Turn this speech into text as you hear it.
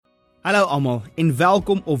Hallo almal en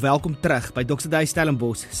welkom terug by Dr.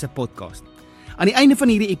 Terblanche se podcast. Aan die einde van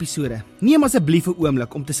hierdie episode, neem asseblief 'n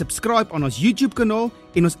oomblik om te subscribe aan ons YouTube kanaal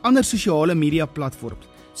en ons ander sosiale media platforms,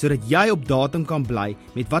 sodat jy op datum kan bly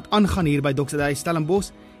met wat aangaan hier by Dr.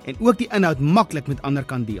 Terblanche en ook die inhoud maklik met ander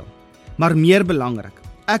kan deel. Maar meer belangrik,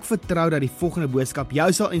 ek vertrou dat die volgende boodskap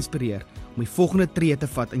jou sal inspireer om die volgende tree te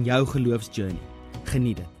vat in jou geloofsjourney.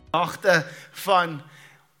 Geniet dit. Gedagte van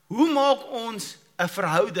hoe maak ons 'n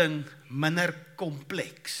verhouding minder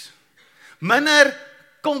kompleks, minder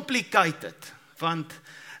complicated, want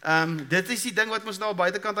dit is die ding wat ons nou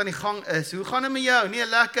buitekant aan die gang is. Hoe gaan dit met jou? Nee,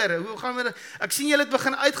 lekker. Hoe gaan we? Ek sien julle het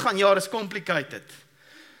begin uitgaan. Ja, dis complicated.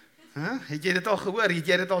 Het jy dit al gehoor? Het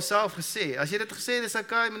jy dit al self gesê? As jy dit gesê het, is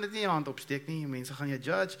okay, moet dit nie jou hand opsteek nie. Mense gaan jou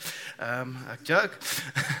judge. Ek joke.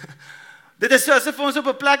 Dit is so asof ons op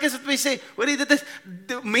 'n plek is wat mense sê, hoorie, dit is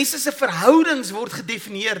mense se verhoudings word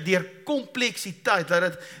gedefinieer deur kompleksiteit, dat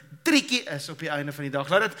dit triekie is op die einde van die dag,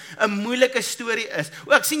 dat dit 'n moeilike storie is.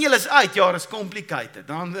 Ek sien julle is uit, ja, is complicated.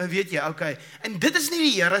 Dan weet jy, okay. En dit is nie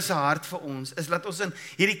die Here se hart vir ons, is dat ons in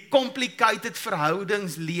hierdie complicated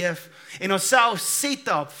verhoudings leef en onsself set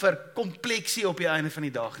up vir kompleksie op die einde van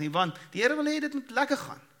die dag nie, want die Here wil hê dit moet lekker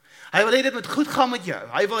gaan. Hy wil hê dit moet goed gaan met jou.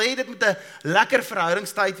 Hy wil hê dit moet 'n lekker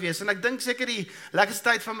verhoudingstyd wees. En ek dink seker die lekkerste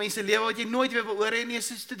tyd van mense lewe wat jy nooit weer wil oor hê nie, is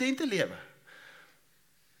 'n studentelewe.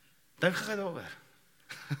 Dink gou daaroor.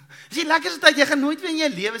 Dis die lekkerste tyd, jy gaan nooit weer in jou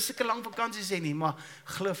lewe sulke lang vakansies hê nie, maar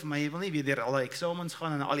glo vir my, jy wil nie weer deur al die eksamens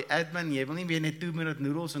gaan en al die admin, jy wil nie weer net 2-minute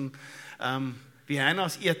noodles en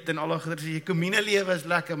pianos eet en al die goeders. Jy komine lewe is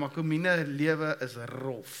lekker, maar komine lewe is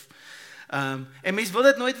rof. En mens wil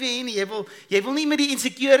dit nooit weer hê nie, jy wil nie met die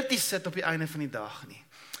insecurities sit op die einde van die dag nie.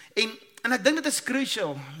 En ek dink dit is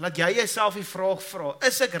crucial, dat jy jouself die vraag vra,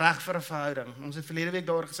 is ek reg vir 'n verhouding? Ons het verlede week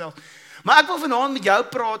daaroor gesels. Maar ek wil vanaand met jou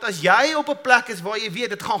praat, as jy op 'n plek is waar jy weet,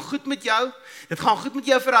 dit gaan goed met jou, dit gaan goed met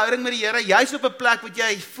jou verhouding met die Here, jy's op 'n plek wat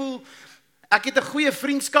jy voel, ek het 'n goeie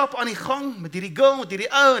vriendskap aan die gang met hierdie girl, met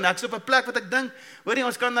hierdie ou, en ek's op 'n plek wat ek dink, hoorie,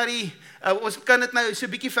 ons kan dit nou so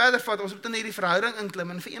 'n bietjie verder vat, ons moet in hierdie verhouding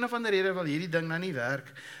inklim, en vir een of ander rede wil hierdie ding nou nie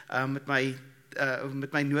werk, met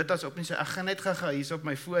my notas op nie, so ek gaan net gou hier op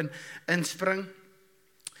my foon inspring.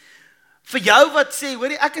 Vir jou wat sê,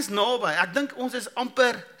 hoorie, ek is naby, ek dink ons is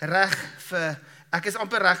amper reg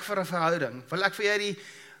vir 'n verhouding, wil ek vir jou die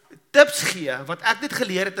tips gee, wat ek net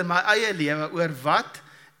geleer het in my eie lewe, oor wat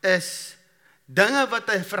is dinge wat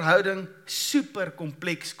 'n verhouding super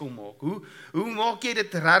kompleks kom maak. Hoe maak jy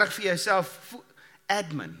dit regtig vir jouself?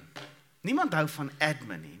 Admin. Niemand hou van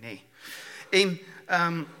admin nie, nee. En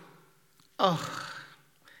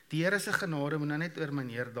die Here se genade moet nou net oor my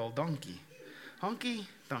neerdal. Dankie.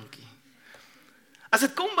 Dankie. As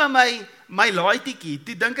dit kom by my laaitjie,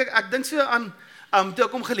 toe dink ek dink so aan toe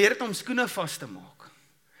ek hom geleer het om skoene vas te maak.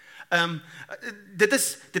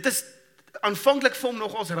 Dit is aanvanklik vir hom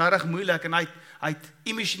nogals regtig moeilik en hy het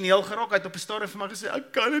emosioneel geraak, hy het op 'n stadium vir my gesê,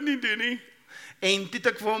 ek kan dit nie doen nie. En toe het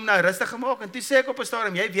ek vir hom nou rustig gemaak en toe sê ek op 'n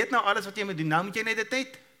stadium, jy weet nou alles wat jy moet doen, nou moet jy dit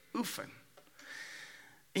net oefen.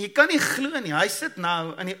 En jy kan nie glo nie, hy sit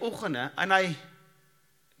nou in die oggende en hy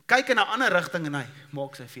kyk in 'n ander rigting en hy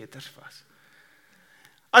maak sy veters vas.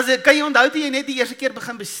 Kan jy onthou toe jy net die eerste keer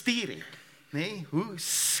begin bestuur het? Nee, hoe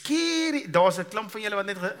scary, daar's 'n klomp van julle wat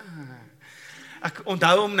net ek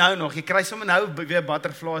onthou hom nou nog, jy kry sommer nou weer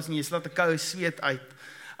butterflies en jy slaat 'n koue sweet uit.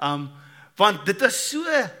 Want dit is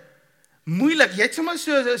so moeilik, jy het sommer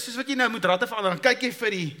soos wat jy nou moet ratte verander, dan kyk jy vir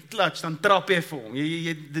die clutch, dan trap jy vir hom.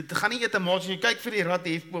 Dit gaan nie outomaties, jy kyk vir die rat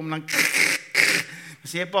hefboom, dan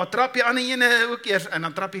sê jy, pa, trap jy ander ene ook eers, en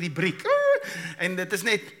dan trap jy die briek. En dit is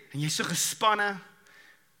net, en jy is so gespanne.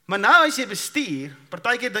 Maar nou as jy bestuur,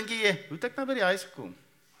 partykeer dink jy, hoe het ek nou by die huis gekom?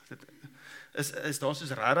 Is daar soos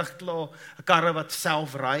regtig klaar 'n karre wat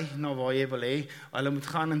self ry na waar jy wil hê, hulle moet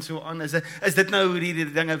gaan en so aan, is dit nou hoe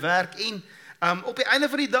die dinge werk, en op die einde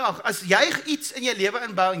van die dag, as jy iets in jou lewe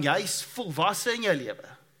inbou, en jy is volwasse in jou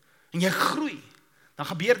lewe, en jy groei, dan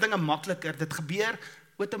gebeur dinge makliker, dit gebeur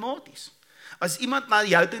outomaties. As iemand na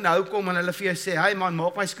jou toe nou kom, en hulle vir jou sê, hey man,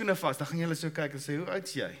 maak my skoene vas, dan gaan jy hulle so kyk, en sê, hoe oud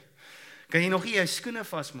is jy? Kan jy nog nie jou skoene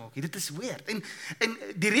vasmaak? Dit is weird, en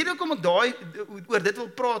die rede hoekom ek oor dit wil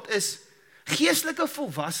praat is, geestelike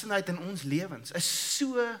volwassenheid in ons lewens is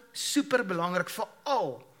so super belangrik,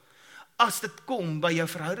 veral as dit kom by jou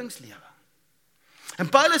verhoudingslewe. En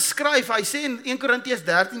Paulus skryf, hy sê in 1 Korintiërs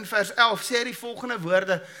 13 vers 11, sê hy die volgende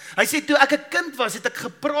woorde, hy sê, toe ek 'n kind was, het ek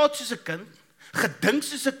gepraat soos 'n kind, gedink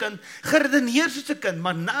soos 'n kind, geredeneer soos 'n kind,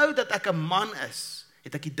 maar nou dat ek 'n man is,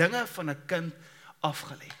 het ek die dinge van 'n kind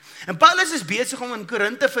afgelê. En Paulus is besig om in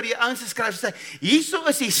Korinte vir die ouens te skryf, sê, hierso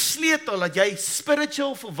is die sleutel dat jy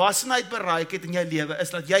spiritual volwassenheid bereik het in jou lewe, is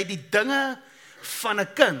dat jy die dinge van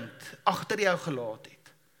 'n kind agter jou gelaat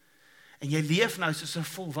het. En jy leef nou soos 'n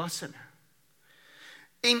volwassene.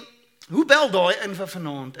 En hoe bel daai in vir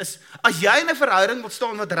vanaand is, as jy in 'n verhouding wil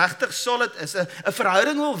staan wat regtig solid is, 'n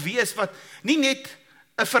verhouding wil wees wat nie net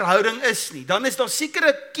 'n verhouding is nie, dan is daar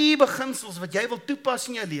sekere key beginsels wat jy wil toepas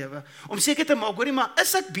in jou lewe, om seker te maak, hoorie, maar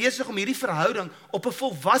is ek besig om hierdie verhouding op 'n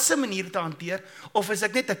volwasse manier te hanteer, of is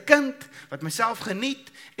ek net 'n kind wat myself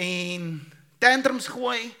geniet en tantrums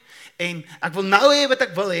gooi, en ek wil nou hê wat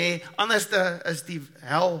ek wil hê, anders is die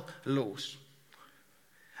hel los.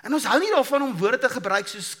 En ons hou nie daarvan om woorde te gebruik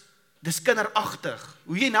soos, dis kinderagtig,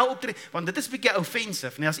 hoe jy nou optree, want dit is bietjie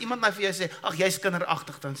offensive, nee, as iemand nou vir jou sê, ag, jy's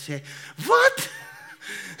kinderagtig, dan sê, wat?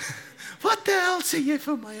 Wat die hel sê jy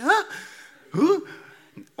vir my, hè? Hoe?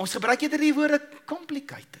 Ons gebruik eerder die woorde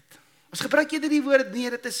complicated. Ons gebruik eerder die woorde, nee,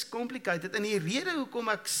 dit is complicated. En die rede hoekom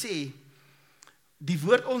ek sê, die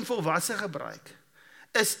woord onvolwasse gebruik,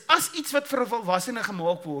 is as iets wat vir 'n volwassene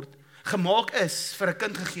gemaak is, vir 'n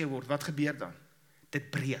kind gegee word, wat gebeur dan? Dit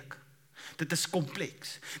breek. Dit is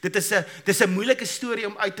kompleks. Dit is 'n moeilike storie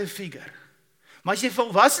om uit te figure. Maar as jy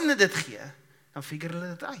volwassene dit gee, dan figure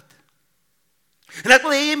hulle dit uit. En ek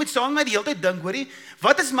wil hê jy moet saam met my die hele tyd dink, hoorie,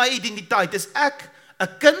 wat is my identiteit? Is ek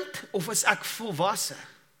 'n kind of is ek volwasse?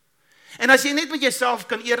 En as jy net met jouself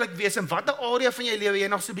kan eerlik wees in watter area van jou lewe jy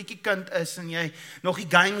nog so 'n bietjie kind is en jy nog die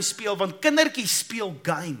games speel, want kindertjies speel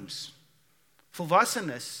games.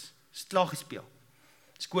 Volwassenes is klaar gespeel.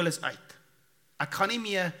 Skool is uit. Ek gaan nie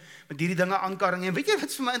meer met hierdie dinge aankarring nie. En weet jy wat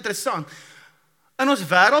is vir my interessant? In ons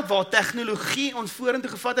wêreld waar tegnologie ons vorentoe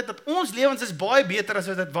gevat het, dat ons lewens is baie beter as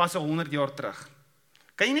wat dit was 100 jaar terug.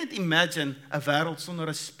 Kan jy net imagine 'n wêreld sonder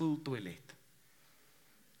 'n spoeltoilet?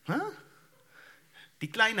 Huh? Die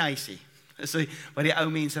klein huisie, is waar die ou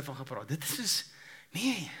mense van gepraat. Dit is soos,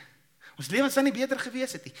 nee, ons lewens sou nie beter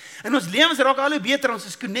gewees het nie. En ons lewens raak al hoe beter, ons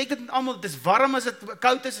is connected met almal, dit is warm as dit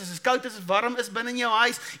koud is, as dit koud is, as dit warm is binne in jou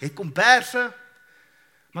huis, jy het komberse.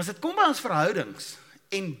 Maar as dit kom by ons verhoudings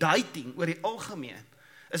en dating oor die algemeen,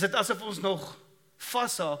 is dit asof ons nog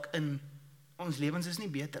vashaak in ons lewens is nie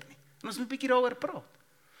beter nie. En ons moet 'n bietjie daaroor praat.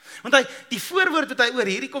 Want die voorwoord wat hy oor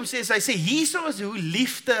hierdie kom sê, is hy sê, hierso is hoe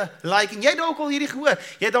liefde lyk, en jy dalk al hierdie gehoor,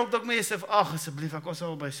 jy dalk met jouself, ag asseblief, ek was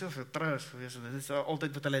al by soveel troues gewees, en dit is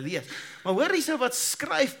altyd wat hulle lees. Maar hoor hierso wat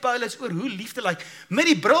skryf Paulus oor hoe liefde lyk, met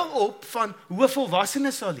die bril op van hoe 'n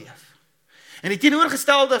volwassene sal leef. En die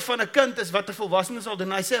teenoorgestelde van 'n kind is wat 'n volwassene sal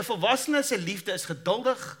doen. Hy sê 'n volwassene se liefde is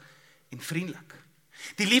geduldig en vriendelik.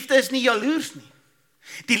 Die liefde is nie jaloers nie.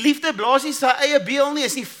 Die liefde blaas nie sy eie beel nie,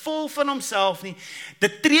 is nie vol van homself nie.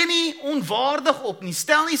 Dit tree nie onwaardig op nie,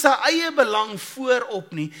 stel nie sy eie belang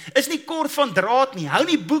voorop nie, is nie kort van draad nie, hou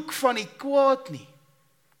nie boek van die kwaad nie.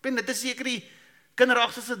 Ek weet, dit is seker die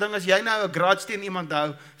kinderagtigste ding, as jy nou 'n grudge teen iemand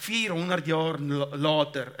hou, 400 jaar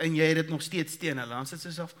later, en jy het dit nog steeds teen hulle, dan sit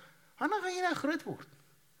soos, dan gaan jy nou groot word.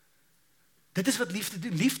 Dit is wat liefde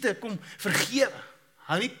doen. Liefde kom vergewe.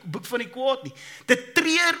 Hou nie boek van die kwaad nie. Dit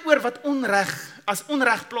treur oor wat as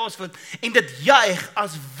onreg plaasvind, en dit juig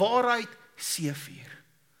as waarheid seëvier.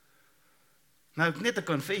 Nou, net 'n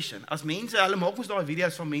confession. As mense, hulle maak mos daai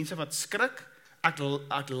video's van mense wat skrik,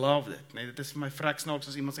 ek love dit. Nee, dit is vir my vrek snaaks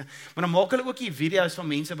as iemand sê, maar dan maak hulle ook die video's van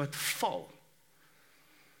mense wat val.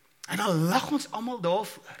 En dan lag ons almal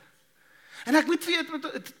daarvoor. En ek moet vir jou,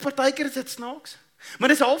 partykeer is dit snaaks, maar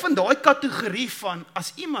dit is half in daai kategorie van,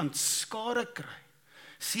 as iemand skade kry,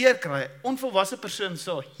 seer kry, onvolwasse persoon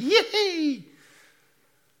sê, yay!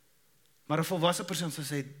 Maar 'n volwasse persoon sal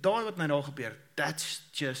sê, daai wat my daar gebeur, that's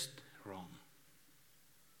just wrong.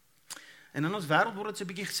 En in ons wêreld word dit so 'n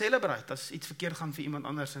bietjie geselebrate, as iets verkeerd gaan vir iemand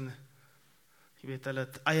anders, en jy weet, hulle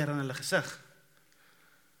het eier in hulle gesig.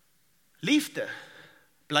 Liefde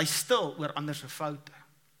bly stil oor ander se foute.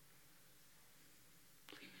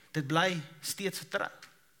 Dit bly steeds vertrou.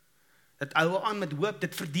 Dit hou aan met hoop,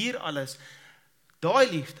 dit verduur alles.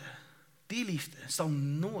 Daai liefde, die liefde, sal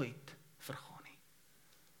nooit vergaan nie.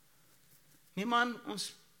 Nee man,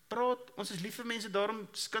 ons praat, ons is lief vir mense, daarom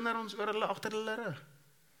skinder ons oor hulle agter hulle rug.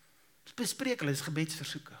 Ons bespreek hulle, is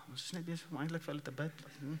gebedsversoeke. Ons is net besig om eintlik vir hulle te bid.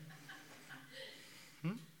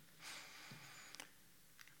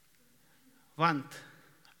 Want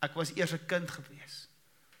ek was eers 'n kind gewees.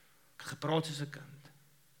 Ek het gepraat soos 'n kind.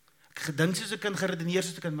 Ek het gedink soos 'n kind, geredeneer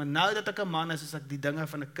soos 'n kind, maar nou dat ek 'n man is ek die dinge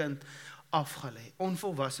van 'n kind afgelê.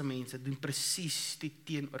 Onvolwasse mense doen presies die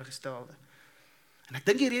teenoorgestelde. En ek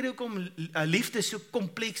dink die rede hoekom liefde so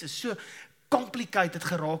kompleks is, so complicated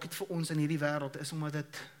geraak het vir ons in hierdie wêreld, is omdat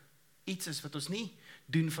dit iets is wat ons nie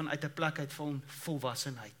doen vanuit 'n plek uit van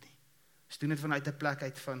volwassenheid nie. Ons doen dit vanuit 'n plek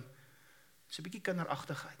uit van so 'n bietjie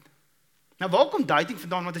kinderagtigheid. Nou waar kom dating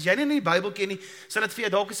vandaan? Want as jy nie in die Bybel ken nie, sal dit vir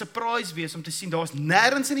jou dalk 'n surprise wees om te sien, daar's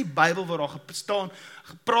nêrens in die Bybel waar daar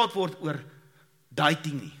gepraat word oor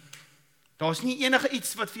dating nie. Daar's nie enige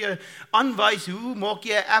iets wat vir jou aanwys, hoe maak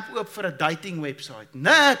jy 'n app oop vir 'n dating website?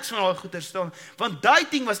 Niks van daai goeie staan, want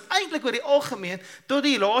dating was eintlik oor die algemeen, tot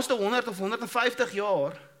die laaste 100 of 150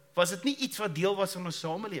 jaar, was dit nie iets wat deel was van ons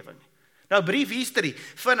samelewing nie. Nou brief history,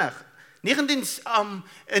 vinnig, in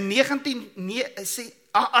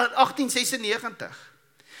 1896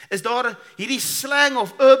 is daar hierdie slang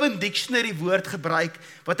of urban dictionary woord gebruik,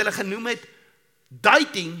 wat hulle genoem het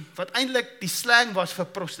dating, wat eintlik die slang was vir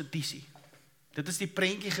prostitusie. Dit is die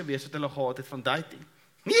prentjie gewees wat hulle gehad het van dating.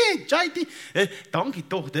 Nee, dating, dankie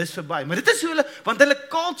tog, dis verby. Maar dit is hoe hulle, want hulle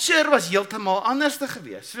culture was heeltemal anders te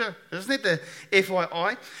gewees. So, dis net 'n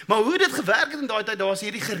FYI. Maar hoe dit gewerk het in daai tyd, daar was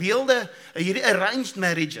hierdie gereelde, hierdie arranged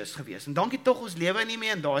marriages gewees. En dankie tog, ons lewe nie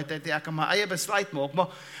meer in daai tyd, ek kan my eie besluit maak. Maar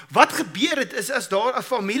wat gebeur het, is as daar 'n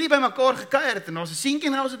familie bymekaar gekuier het, en daar's 'n seentjie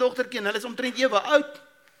en daar's 'n dogtertjie, en hulle is omtrent ewe oud,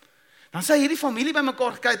 dan sê hierdie familie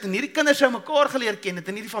bymekaar gekyk het, en hierdie kinders sou mekaar geleer ken het,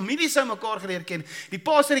 en hierdie familie sou mekaar geleer ken. Die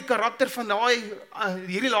pa sê die karakter van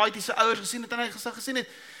hierdie laaitjie se ouers gesien het, en hy gesien het,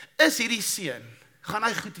 is hierdie seun, gaan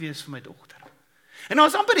hy goed wees vir my dogter. En daar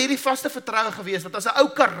was amper hierdie vaste vertroue gewees, dat as 'n ou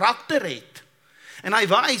karakter het, en hy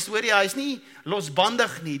wys, hoor jy, hy is nie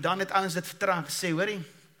losbandig nie, dan het ouens dit vertrou en gesê, hoor jy,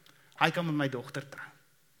 hy kan met my dogter trou.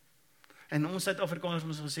 En ons Suid-Afrikaners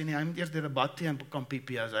het ons gesê, nee, hy moet eers die debat en kan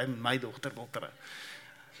piepie, as hy met my dogter wil trou.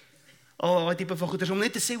 Al daai tipe van goeders, om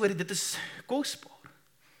net te sê, hoor, dit is kosbaar.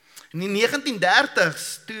 In die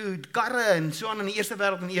 1930s, toe karre en so aan in die Eerste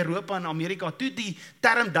Wêreld in Europa en Amerika, toe die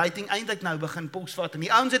term dating eintlik nou begin posvat. En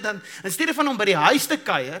die ouens het dan, in steede van om by die huis te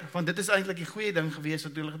kuier, want dit is eintlik die goeie ding gewees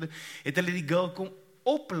wat hulle gedoen, het hulle die girl kom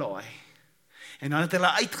oplaai. En dan het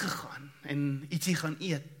hulle uitgegaan en ietsie gaan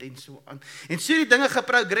eet en so aan. En so die dinge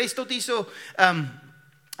geprogress tot hier so,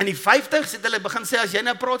 in die 50s het hulle begin sê, as jy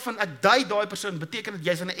nou praat van ek date daai persoon, beteken dat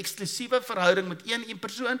jy is in 'n eksklusiewe verhouding met een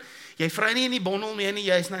persoon, jy vry nie in die bondel meer nie,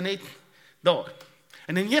 jy is nou net daar.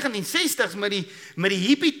 En in 1960s met die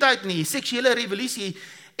hippie tyd en die seksuele revolusie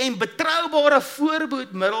en betroubare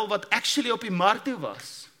voorbehoedmiddel wat actually op die mark toe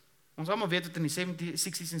was. Ons almal weet wat in die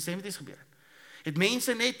 60s en 70s gebeur het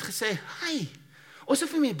mense net gesê, hey, ons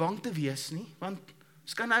hoef nie meer bang te wees nie, want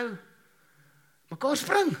ons kan nou mekaar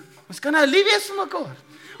spring, ons kan nou lief wees vir mekaar,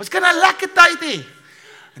 ons kan nou lekker tyd hê,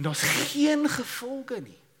 en daar's geen gevolge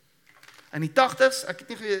nie. In die 80s, ek het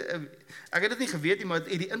dit nie geweet nie, maar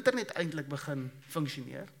het die internet eintlik begin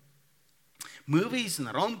funksioneer. Movies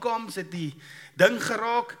en romcoms het die ding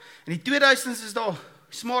geraak, in die 2000s is daar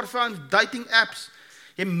smartphones, dating apps,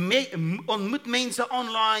 jy ontmoet mense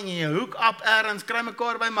online, en jy hook up ergens, kry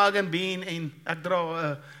mekaar by Mug & Bean, en ek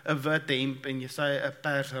dra 'n wit hemp, en jy sê 'n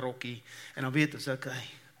pers rokkie, en dan weet ons, okay,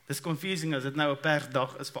 dis confusing as dit nou 'n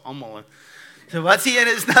persdag is vir almal. So wat sê een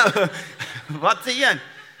is nou, wat sê een?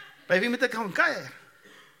 By wie moet ek gaan kuier?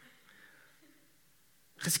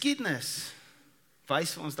 Geskiedenis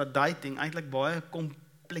wys vir ons dat dating eintlik baie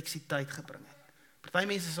kompleksiteit gebring het. Party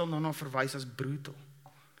mense sal daarna verwys as brutal.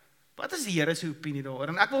 Wat is die Here se opinie daaroor?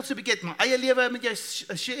 En ek wil so 'n bietjie my eie lewe met jou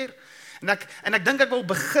share. En ek dink ek wil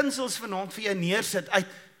beginsels vanaand vir jou neersit uit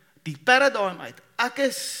die paradigm uit. Ek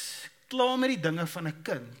is klaar met die dinge van 'n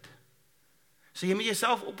kind. So jy moet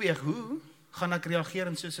jouself opweeg, hoe gaan ek reageer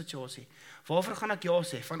in so 'n situasie? Waarvoor gaan ek ja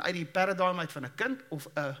sê? Vanuit die paradigm uit van 'n kind of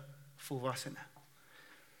 'n volwassene?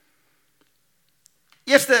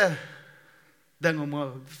 Eerste ding om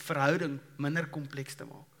 'n verhouding minder kompleks te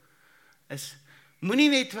maak is, moenie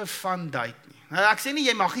net vir van date nie. Nou ek sê nie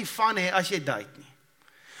jy mag nie van hê as jy date nie.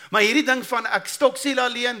 Maar hierdie ding van ek stoksiel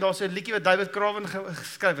alleen, daar's 'n liedjie wat David Craven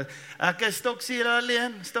geskryf het. Ek is stoksiel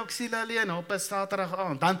alleen op 'n Saterdag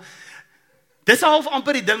aand. Dan dis half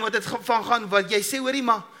amper die ding wat dit van gaan wat jy sê, hoorie,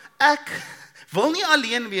 maar ek wil nie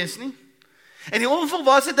alleen wees nie. En die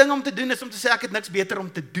onvolwasse ding om te doen is om te sê ek het niks beter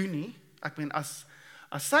om te doen nie. Ek meen as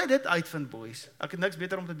sy dit uitvind, boys, ek het niks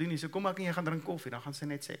beter om te doen nie, so kom ek en jy gaan drink koffie, dan gaan sy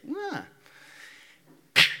net sê, en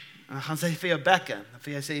dan gaan sy vir jou backe, dan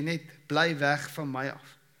vir jou sê net, bly weg van my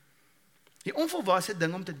af. Die onvolwasse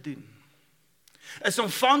ding om te doen, is om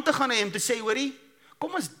van te gaan en om te sê, hoorie,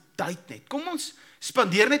 kom ons date net, kom ons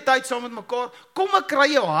spandeer net tyd saam met mekaar, kom ek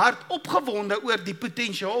kry jou hart opgewonde oor die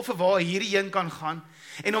potensiaal vir waar hierdie een kan gaan,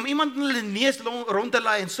 en om iemand in hulle neus rond te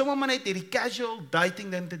lei, en sommer maar net hierdie casual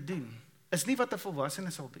dating ding te doen, is nie wat 'n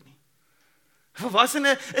volwassene sal doen nie. 'n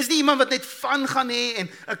Volwassene is nie iemand wat net van gaan hê, en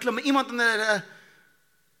ek klim iemand in 'n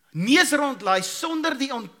neus rondlaai, sonder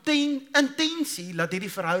die intensie, dat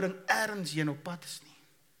hierdie verhouding ergens heen op pad is nie.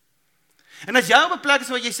 En as jy op 'n plek is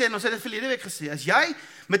wat jy sê, en ons het dit verlede week gesê, as jy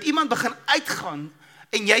met iemand begin uitgaan,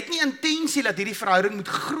 en jy het nie intensie dat hierdie verhouding moet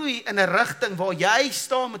groei in 'n rigting waar jy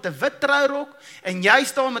staan met 'n wit trourok, en jy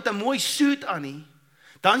staan met 'n mooi suit aan nie,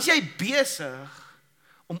 dan is jy besig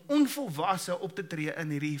om onvolwasse op te tree in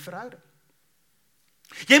hierdie verhouding.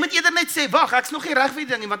 Jy moet eerder net sê, wag, ek's nog nie reg vir die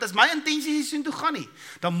ding nie, want as my intensies nie soontoe gaan nie,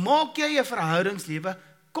 dan maak jy jou verhoudingslewe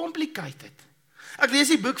complicated. Ek lees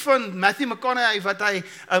die boek van Matthew McConaughey, wat hy,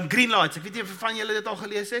 Green Lights, ek weet nie of van julle dit al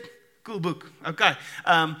gelees het, cool boek, okay,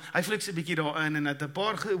 hy vlieg so 'n bietjie daarin, en het 'n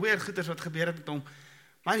paar weer goeders wat gebeur het met hom,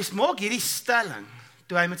 maar hy maak hierdie stelling,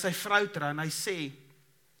 toe hy met sy vrou trou, en hy sê,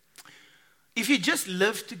 if you just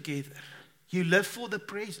live together, you live for the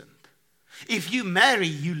present. If you marry,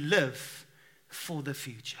 you live for the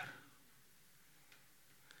future.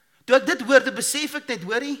 Toe ek dit hoor, te besef ek net,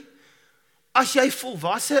 hoorie, as jy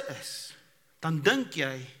volwasse is, dan dink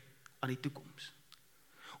jy aan die toekoms.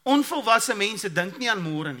 Onvolwasse mense dink nie aan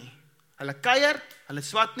môre nie. Hulle kuier, hulle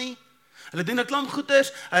swat nie, hulle doen 'n klomp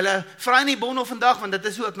goeders, hulle vry nie bonne vandag, want dit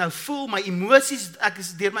is hoe ek nou voel, my emosies, ek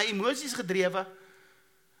is deur my emosies gedrewe,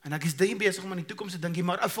 en ek is nie besig om aan die toekoms te dink nie,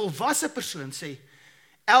 maar 'n volwasse persoon sê,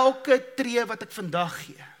 elke tree wat ek vandag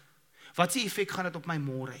gee, wat se effek gaan dit op my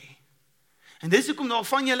môre hê? En dis hoekom daar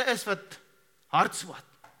van julle is wat hartswat,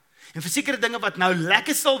 en vir sekere dinge wat nou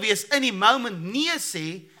lekker sal wees in die moment nee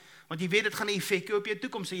sê, want jy weet dit gaan 'n effek hê op jou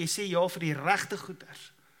toekoms, so jy sê ja vir die regte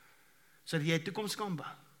goeders, sodat jy 'n toekoms kan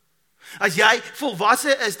bou. As jy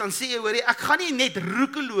volwasse is, dan sê jy, hoorie, ek gaan nie net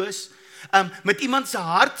roekeloos met iemand se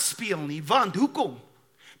hart speel nie, want hoekom?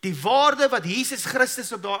 Die waarde wat Jesus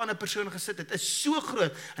Christus op daai ander persoon gesit het, is so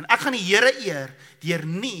groot, en ek gaan die Here eer, deur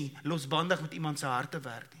nie losbandig met iemand se hart te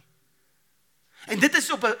werk nie. En dit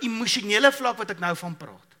is op 'n emosionele vlak wat ek nou van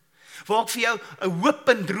praat, waar ek vir jou 'n hoop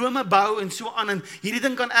en drome bou, en so aan, en hierdie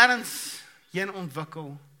ding kan ergens heen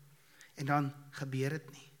ontwikkel, en dan gebeur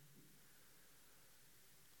dit nie.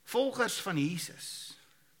 Volgers van Jesus,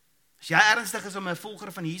 as jy ernstig is om 'n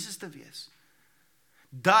volger van Jesus te wees,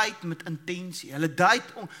 date met intensie, hulle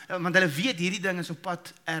date, want hulle weet hierdie ding is op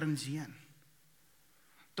pad ergens heen.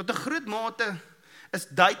 Tot 'n groot mate is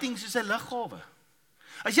dating soos 'n lughawe.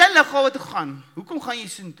 As jy lughawe toe gaan, hoekom gaan jy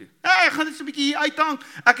soontoe? Ek gaan net so 'n bietjie hier uithang,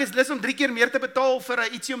 ek is lus om 3 keer meer te betaal vir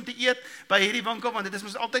 'n ietsie om te eet by hierdie winkel, want dit is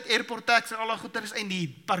mos altyd airport tax en al daai goeders, en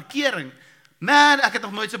die parkering, man, ek het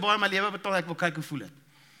nog nooit so baie in my lewe betaal, ek wil kyk hoe voel dit.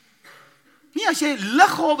 Nee, as jy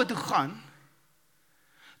lughawe toe gaan,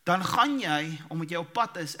 dan gaan jy, omdat jy op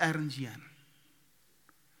pad is, ergens heen.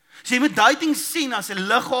 So jy moet dating sien as 'n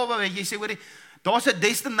lughawe, waar jy sê, hoorie, daar's 'n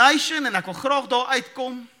destination, en ek wil graag daar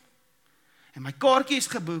uitkom, en my kaartjie is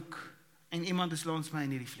geboek, en iemand is langs my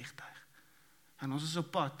in hierdie vliegtuig, en ons is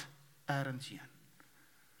op pad, ergens heen.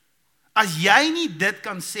 As jy nie dit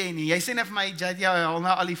kan sê nie, jy sê net vir my, jy haal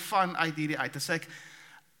nou al die fun uit hierdie uit, dan sê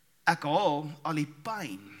ek haal al die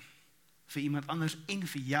pyn, vir iemand anders en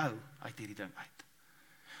vir jou uit hierdie ding uit.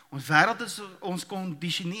 Ons wêreld is ons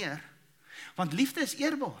kondisioneer, want liefde is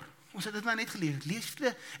eerbaar. Ons het dit nou net geleer.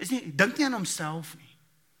 Liefde is nie, dink nie aan homself nie.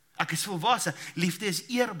 Ek is volwasse, liefde is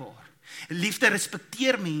eerbaar. Liefde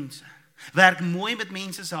respekteer mense, werk mooi met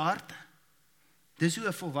mense se harte. Dis hoe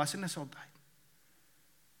 'n volwassene sal dui.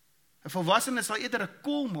 'n Volwassene sal eerder 'n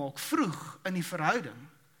call maak vroeg in die verhouding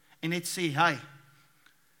en net sê, hey,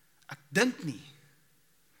 ek dink nie,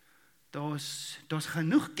 daar's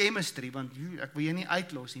genoeg chemistry, want ek wil jy nie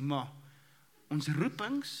uitlos nie, maar ons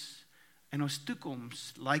roepings en ons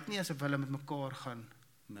toekoms lyk nie asof hulle met mekaar gaan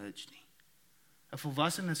merge nie. 'n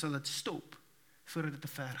Volwassene sal dit stop voordat dit te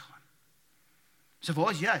ver gaan. So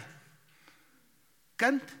waar is jy?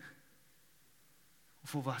 Kind of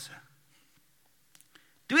volwasse?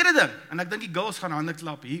 Tweede ding, en ek dink die girls gaan hande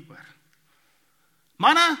klap hieroor.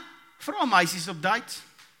 Manne, vra meisies op dates.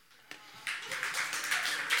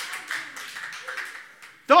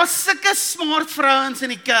 Daar's sulke smart vrouens in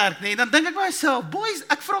die kerk, nee, dan dink ek myself, boys,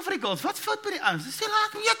 ek vra vir die girls, wat fout by die ouens? Hulle sê,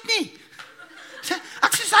 ek weet nie.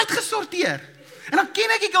 Ek is uitgesorteer. En dan ken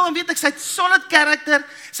ek die girl en weet ek, sy het solid karakter,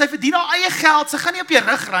 sy verdien haar eie geld, sy gaan nie op jou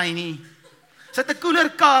rug ry nie. Sy het 'n cooler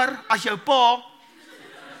kar as jou pa.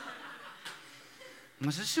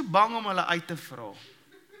 Maar sy is so bang om hulle uit te vra.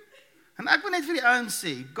 En ek wil net vir die ouens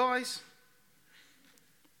sê, guys,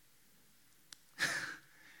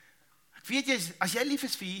 ek weet jy, as jy lief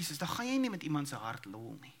is vir Jesus, dan gaan jy nie met iemand se hart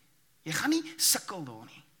lol nie. Jy gaan nie sukkel daar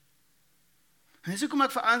nie. En dis hoekom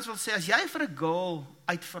ek vir ouens wil sê, as jy vir 'n girl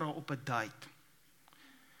uitvra op 'n date,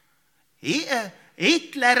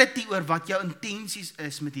 hê clarity oor wat jou intensies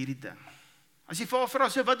is met hierdie ding. As jy vra,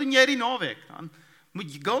 so wat doen jy die naweek? Dan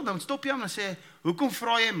moet jy girl, dan stop jy hom en sê, hoekom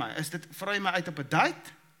vra jy my? Vra jy my uit op 'n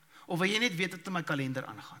date? Of wil jy net weet wat in my kalender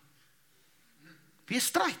aangaan? Wees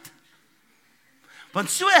stryd. Want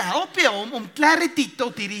so help jy hom om clarity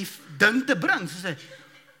tot hierdie ding te bring.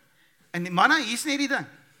 En manne, hier is net die ding.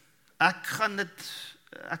 Ek gaan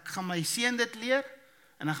my seun dit leer,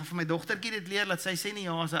 en ek gaan vir my dogtertjie dit leer, laat sy sê nie,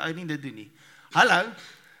 ja, as hy ou nie dit doen nie. Hallo,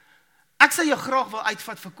 ek sal jou graag wil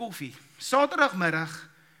uitvat vir koffie. Saterdagmiddag,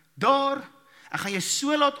 daar, ek gaan jou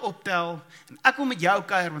so laat optel, en ek wil met jou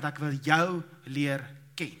kuier, want ek wil jou leer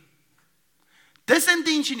ken. Dis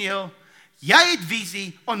intentioneel, jy het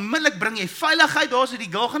visie, onmiddellik bring jy veiligheid, daar so die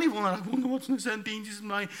girl gaan nie wonder, ek wonder wat is sy intenties met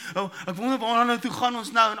my, ek wonder waar nou toe gaan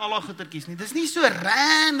ons nou, en al die goetertjies nie, dis nie so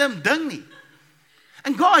random ding nie.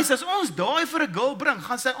 En guys, as ons daai vir 'n girl bring,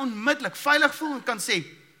 gaan sy onmiddellik veilig voel en kan sê,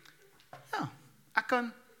 ja, ek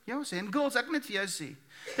kan jou sê, en girls, ek net vir jou sê,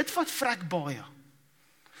 dit vat vrek baie,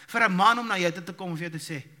 vir 'n man om na jou toe te kom en vir jou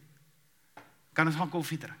te sê, kan ons gaan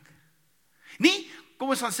koffie drink? Nie, kom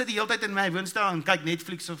ons gaan sit die hele tyd in my woonstel en kyk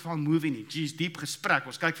Netflix of van movie nie. Jeez, diep gesprek.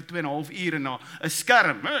 Ons kyk vir 2,5 ure na 'n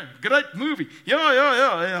skerm. Great movie.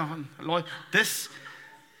 Ja.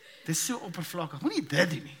 Dis so oppervlakkig. Moenie dit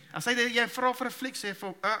doen nie. As jy vra vir 'n fliek, sê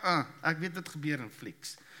vir ek weet wat gebeur in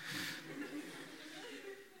flieks.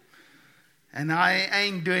 And I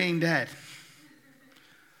ain't doing that.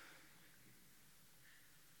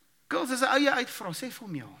 Girls, as 'n ou jou uitvra, sê vir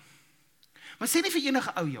hom ja. Maar sê nie vir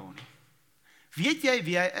enige ou ja nie. Weet jy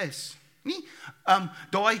wie hy is? Nie,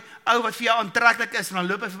 daai ou wat vir jou aantreklik is, en dan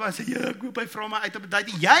loop hy verby en sê, ja, ek hoop hy vra my uit op 'n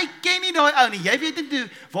date. Jy ken nie daai ou nie, jy weet nie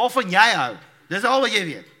waarvan jy hou. Dis al wat jy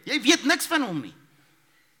weet. Jy weet niks van hom nie.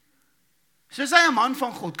 So is hy 'n man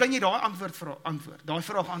van God, kan jy daai daai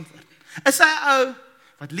vraag antwoord. Is hy 'n ou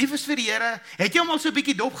wat lief is vir die Here? Het jy hom al so 'n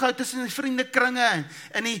bietjie dopgehou tussen die vriendekringe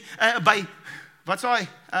en die by wat's daai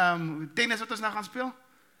tennis wat ons nou gaan speel?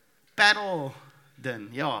 Paddle.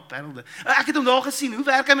 Ek het hom daar gesien, hoe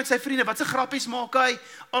werk hy met sy vriende, wat se grappies maak hy,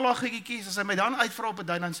 al die goedjies, as hy my dan uitvra op 'n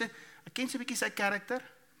date, dan sê, ek ken so 'n bietjie sy karakter,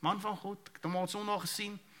 man van God, ek het hom al Sondag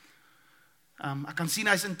gesien, ek kan sien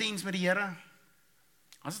hy's intens met die Here.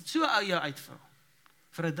 As dit so ou jou uitvra,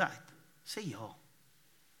 vir 'n date, sê ja,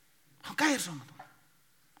 gaan kuier saam met hom.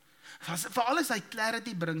 Vir alles hy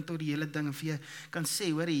clarity bring tot die hele ding, en vir jy kan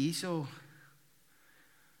sê, hoor, hier's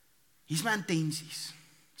my intensies,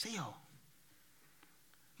 sê ja.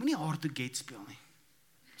 Moenie hard to get speel nie.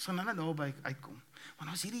 Ons gaan nou daarby uitkom. Want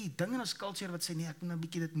ons hierdie ding in ons culture wat sê, nee, ek moet 'n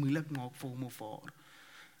bietjie dit moeilik maak vir hom of vir haar.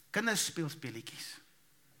 Kinders speel speletjies.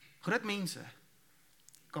 Groot mense,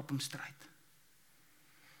 kap om stryd.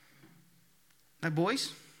 Nou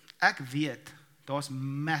boys, ek weet, daar's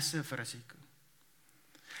massive risiko.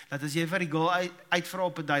 Dat as jy vir die girl uitvra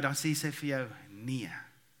op 'n date, dan sê sy vir jou, nee.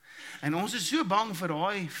 En ons is so bang vir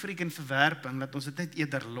daai freaking verwerping, dat ons dit net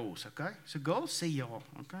eerder los, okay? So girls, sê ja,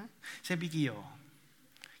 okay? Sê 'n bietjie ja.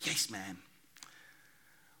 Yes, man.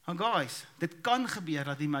 En guys, dit kan gebeur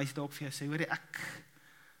dat die meisie dalk vir jou sê, hoor ek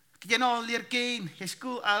het jy nou al leer ken, jy's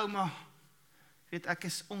cool ou, maar weet ek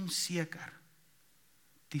is onseker.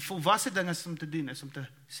 Die volwasse ding is om te doen, is om te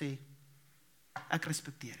sê, ek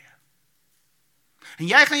respekteer jou. En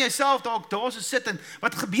jy gaan jouself dalk daar so sit, en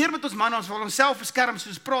wat gebeur met ons manne, ons wil onsself beskerm,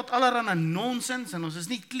 soos praat allerhande nonsens, en ons is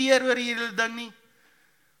nie kleer oor hierdie ding nie.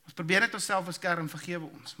 Ons probeer net onsself beskerm, vergewe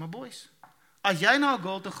ons. Maar boys, as jy na 'n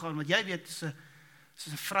girl toe gaan, wat jy weet, is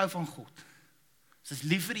 'n vrou van God, sy is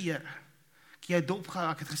lief vir die Here, ek jou dopgehou,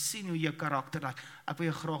 ek het gesien hoe jou karakter, ek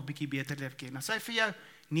wil jou graag bietjie beter leer ken. As sy vir jou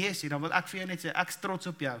nee sê, dan wil ek vir jou net sê, ek is trots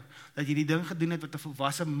op jou, dat jy die ding gedoen het wat 'n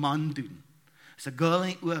volwasse man doen. As 'n girl in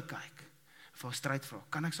die oë kyk, vir 'n stryd vra,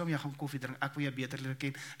 kan ek saam jou gaan koffie drink, ek wil jou beter leer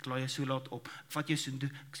ken, ek laai jou so laat op, ek vat jou so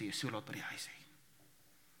toe, ek sê jou so laat by die huis hê.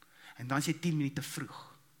 En dan is jy 10 minute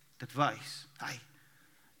vroeg, dit wys,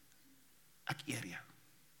 ek eer jou.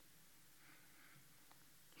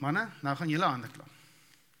 Manne, nou gaan julle hande klap.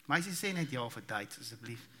 Meisie sê net ja vir dates,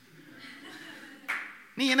 asseblief.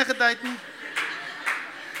 Nie enige date nie.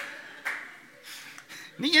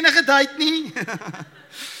 Nie enige date nie.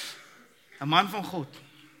 'n man van God.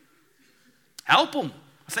 Help hom.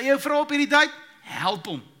 As hy jou vra op hierdie date, help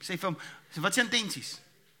hom. Sê vir hom, wat is jou intensies?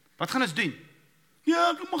 Wat gaan ons doen?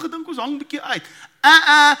 Ja, ek mag gedink ons hang 'n bietjie uit.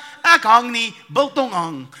 Ek hang nie, biltong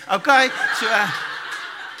hang. Okay, so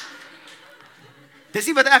dis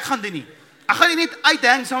nie wat ek gaan doen nie. Ek gaan nie net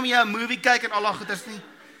uithang saam met jou 'n movie kyk en al daai goeders nie.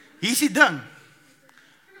 Hier is die ding.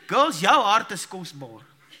 Girls, jou hart is kosbaar.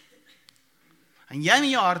 En jy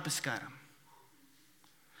moet jou hart beskerm.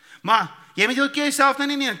 Maar jy moet ook jouself nou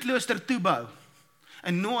nie in 'n klooster toebou.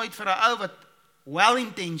 En nooit vir 'n ou wat well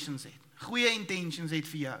intentions het, goeie intentions het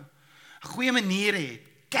vir jou, goeie maniere het,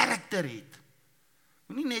 karakter het.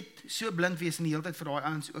 Moenie net so blind wees en die hele tyd vir daai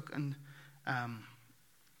ouens ook in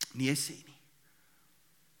nee sê nie.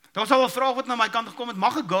 Daar sal 'n vraag wat na my kant gekom het,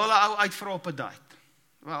 mag 'n girl 'n ou uitvra op 'n date?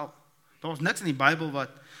 Wel, daar's niks in die Bybel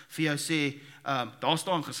wat vir jou sê, daar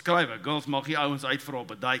staan geskrywe, girls mag nie ouens uitvra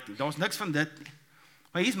op 'n date nie. Daar's niks van dit nie.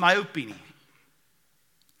 Maar hier's my opinie.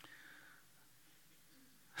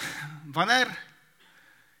 Wanneer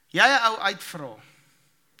jy 'n ou uitvra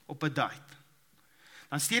op 'n date,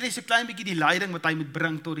 dan stuur jy so klein bietjie die leiding wat hy moet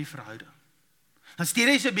bring tot die verhouding. Dan stuur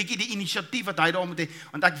jy so bietjie die inisiatief wat hy daar moet hê,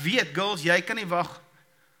 want ek weet, girls, jy kan nie wag.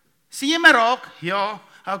 Sien jy my raak? Ja,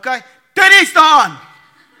 okay. Dit is staan!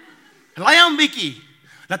 Laai hom bietjie.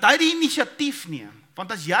 Laat hy die inisiatief neem,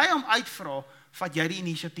 want as jy hom uitvra, vat jy die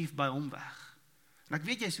inisiatief by hom weg. En ek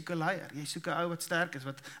weet, jy soek 'n leier, jy soek 'n ou wat sterk is,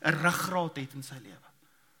 wat 'n ruggraat het in sy lewe.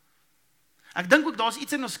 Ek dink ook daar's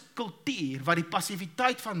iets in ons kultuur wat die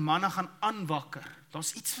passiwiteit van manne gaan aanwakker.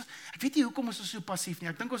 Daar's iets, ek weet nie hoekom ons so passief nie.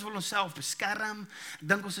 Ek dink ons wil onsself beskerm. Ek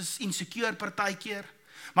dink ons is insecure partykeer.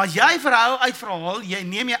 Maar as jy vir 'n ou uitvra,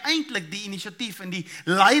 neem jy eintlik die inisiatief en die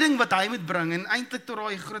leiding wat hy moet bring en eintlik tot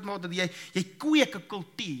daai groot mate dat jy kweek 'n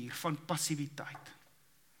kultuur van passiwiteit.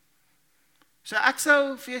 So ek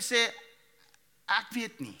sou vir jou sê, ek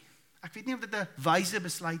weet nie of dit 'n wyse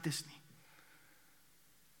besluit is nie.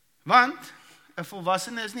 Want 'n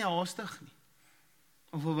volwassene is nie haastig nie.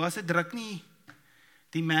 'n Volwasse druk nie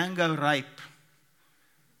die mango ryp.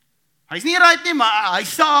 Hy's nie ryp nie, maar hy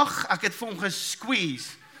saag, ek het vir hom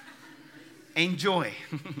gesqueeze. Enjoy.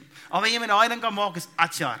 Al wat jy met daai ding kan maak is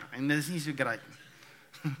achar, en dit is nie so great nie.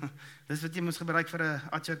 Dis wat jy moet gebruik vir 'n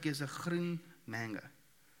achartjie, is 'n groen mango.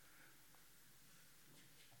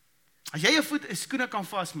 As jy jou skoene kan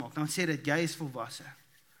vasmaak, dan sê dit, jy is volwasse.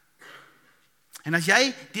 En as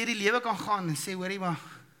jy deur die lewe kan gaan en sê, hoorie maar,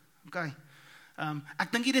 okay,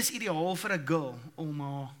 ek dink dit is ideaal vir 'n girl om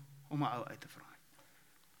 'n ou uit te vra.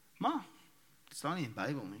 Maar, dit staan nie in die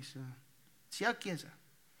Bybel nie, so, dit is jou keuse.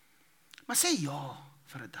 Maar sê ja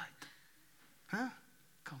vir 'n date.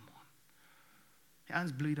 Come on. Die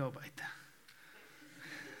ouens bloei daar buite.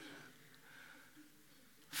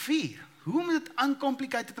 4. Hoe om dit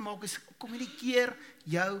uncomplicated te maak is, kommunikeer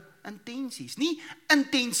jou intensies. Nie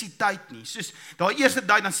intensiteit nie. Soos daai eerste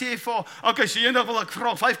date, dan sê jy vir, okay, so eendag wil ek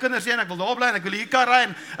vra 5 kinders hê en ek wil daar bly en ek wil hier kan ry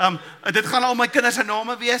en dit gaan al my kinders se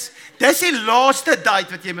name wees. Dis die laaste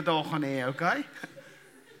date wat jy met haar gaan hê, okay?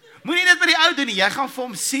 Moenie dit by die ou doen nie. Jy gaan vir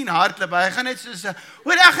hom sien hardloop. Hy gaan net soos,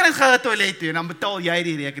 hoor, ek gaan net gou 'n toilet toe en dan betaal jy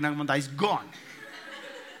die rekening want hy's gone.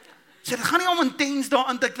 So dit gaan nie om intens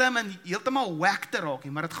daarin te klim en heeltemal whack te raak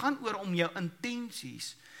nie, maar dit gaan oor om jou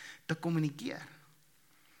intensies te kommunikeer.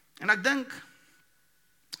 En ek dink,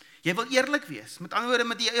 jy wil eerlik wees. Met ander woorde,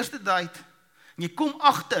 met die eerste date, en jy kom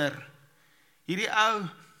agter, hierdie ou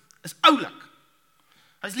is oulik.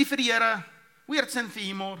 Hy's lief vir die Here, weird sin vir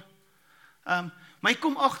humor. Maar jy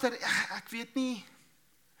kom agter, ek weet nie,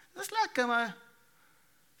 dit is lekker, maar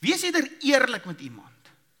wees jy eerlik met iemand.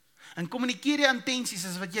 En kommunikeer jy intensies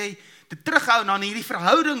as wat jy dit terughou na hierdie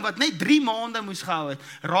verhouding wat net 3 maande moes gehou het,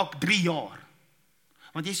 raak 3 jaar.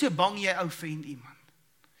 Want jy is so bang jy offend iemand.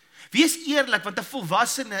 Wees eerlik, want 'n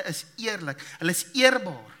volwassene is eerlik. Hulle is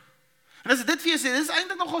eerbaar. En as dit vir jou sê, dit is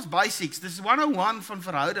eintlik nog ons basics. Dis 101 van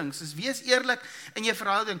verhoudings. Dis wees eerlik in jou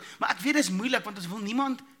verhouding. Maar ek weet dit is moeilik, want ons wil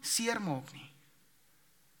niemand seermaak nie.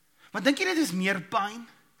 Maar dink jy dit is meer pyn?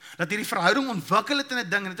 Dat hierdie verhouding ontwikkel het in 'n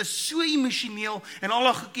ding, en dit is so emosioneel, en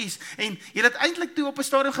al gekies, en jy het eintlik toe op 'n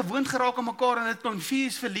stadium gewoond geraak aan mekaar, en dit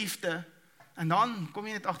confuse vir liefde, en dan kom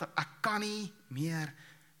jy net agter, ek kan nie meer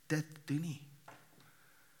dit doen nie.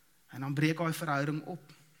 En dan breek daai verhouding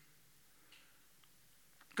op.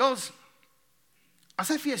 Girls, as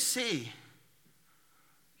hy vir jou sê,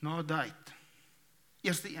 na date,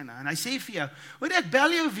 eerste ene, en hy sê vir jou, hoor ek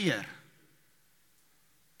bel jou weer,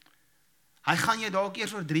 hy gaan jou dalk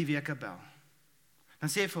eers oor 3 weke bel. Dan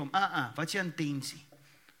sê jy vir hom, wat is jou intensie?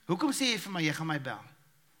 Hoekom sê jy vir my, jy gaan my bel?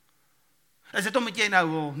 Is dit omdat jy nou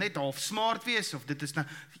wil net half smart wees, of dit is nou,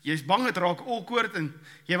 jy is bang het raak awkward, en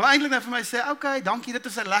jy wil eintlik nou vir my sê, okay, dankie, dit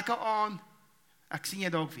is 'n lekker aand, ek sien jy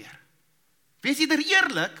dalk weer. Wees jy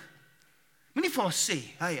eerlik, moenie vir haar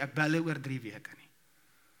sê, hey, ek bel jou oor 3 weke nie.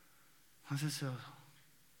 Ons is so,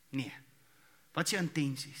 nee, wat is jou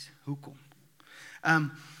intensies? Hoekom?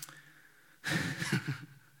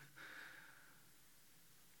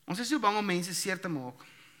 Ons is so bang om mense seer te maak,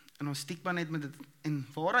 en ons stigma net met dit, en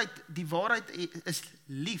die waarheid is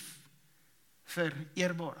lief vir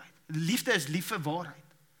eerbaarheid. Liefde is lief vir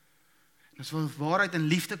waarheid. En ons wil waarheid en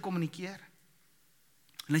liefde kommunikeer.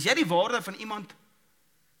 En as jy die waarde van iemand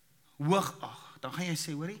hoog ag, dan gaan jy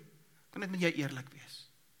sê, hoorie, kan net met jou eerlik wees.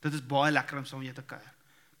 Dit is baie lekker om saam met jou te kuier.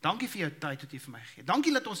 Dankie vir jou tyd wat jy vir my gegee.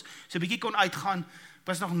 Dankie dat ons so 'n bietjie kon uitgaan.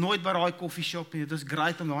 Was nog nooit by daai coffee shop nie. Dit is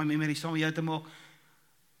great om daai memories saam met jou te maak.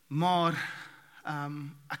 Maar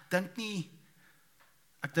ek dink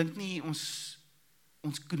nie ons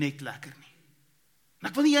connect lekker nie. En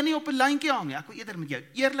ek wil nie jou nie op 'n lyntjie hang nie. Ek wil eerder met jou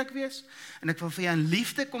eerlik wees en ek wil vir jou in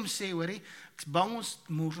liefde kom sê, hoorie, ek's bang ons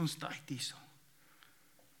mors ons tyd hierso.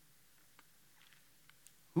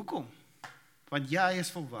 Hoekom? Want jy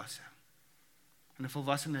is volwasse. En 'n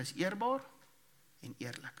volwassene is eerbaar en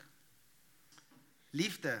eerlik.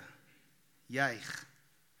 Liefde juig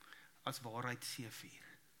as waarheid seëvier.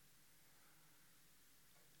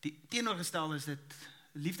 Die teenoorgestelde is dit,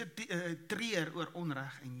 liefde treur oor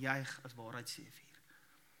onreg en juig as waarheid seëvier.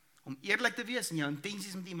 Om eerlik te wees en jou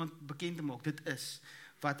intensies met iemand bekend te maak, dit is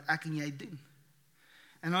wat ek en jy doen.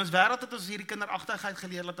 En ons wêreld het ons hierdie kinderagtigheid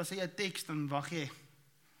geleer, dat as jy jou teks, dan wag jy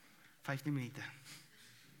 15 minute.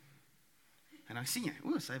 En dan sien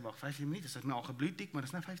jy, sy wag 15 minute, sy het nou al gebloedtiek, maar dit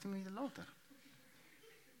is nou 15 minute later.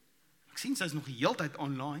 Ek sien, sy is nog die hele tyd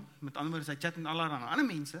online, met ander woorde, sy chat met allerlei ander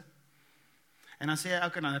mense, en dan sê hy,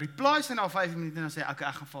 okay, dan reply sy na 15 minute, en dan sê hy, okay,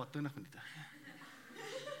 ek gaan vat 20 minute.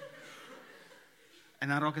 En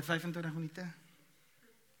dan raak het 25 minute,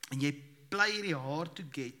 en jy bly hierdie hard to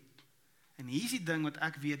get, en hier is die ding wat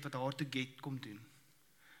ek weet, wat hard to get kom doen,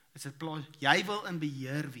 is dit plaas, jy wil in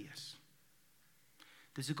beheer wees.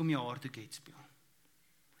 Dis hoekom jy hard to get speel.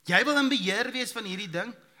 Jy wil in beheer wees van hierdie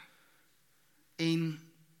ding,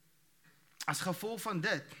 en as gevolg van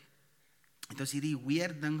dit, het ons hierdie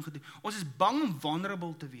weird ding gedoen. Ons is bang om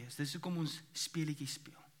vulnerable te wees, dis hoekom ons speletjies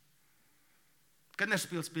speel. Kinders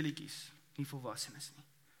speel speletjies, nie volwassenes nie.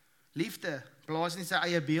 Liefde plaas nie sy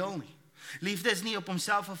eie beel nie. Liefde is nie op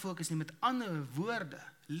homself gefokus nie, met ander woorde,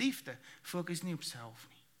 liefde fokus nie op self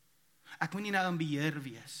nie. Ek moet nie nou in beheer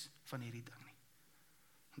wees van hierdie ding nie.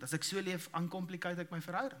 Want as ek so leef, uncomplicate ek my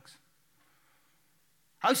verhoudings.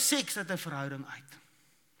 Hou seks uit 'n verhouding uit.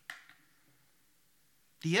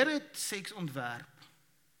 Die Here het seks ontwerp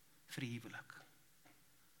vir die huwelik.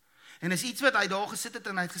 En is iets wat hy daar gesit het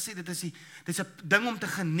en hy het gesê, dit is 'n ding om te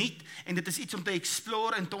geniet en dit is iets om te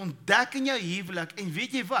explore en te ontdek in jou huwelik. En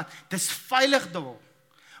weet jy wat? Dis veilig daar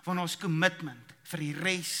van ons commitment vir die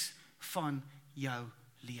res van jou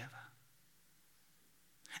lewe.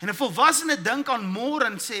 En 'n volwassene dink aan môre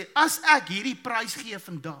en sê, as ek hierdie prys gee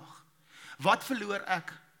vandag, wat verloor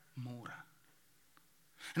ek môre?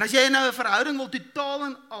 En as jy nou 'n verhouding wil totaal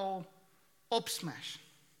en al opsmash,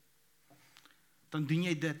 dan doen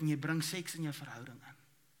jy dit en jy bring seks in jou verhouding in.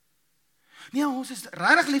 Nee, ons is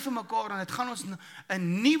regtig lief vir mekaar en dit gaan ons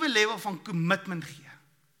 'n nuwe level van commitment gee.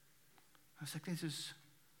 As ek net soos,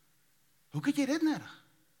 hoe het jy dit nodig?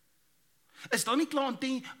 Is daar nie klaar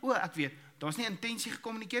intensie, ek weet, daar's nie intensie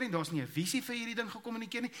gekommunikeer nie, daar's nie 'n visie vir hierdie ding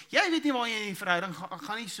gekommunikeer nie. Jy weet nie waar jy in die verhouding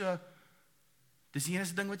gaan nie so, dis die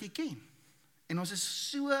enigste ding wat jy ken. En ons is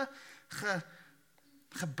so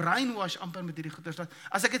gebrainwash amper met hierdie goeders.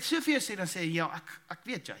 As ek dit so vir jou sê, dan sê jy, ja, ek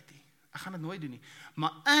weet jy dit. Ek gaan dit nooit doen nie.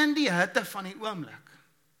 Maar in die hitte van die oomblik,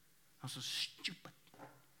 dan is ons stupid.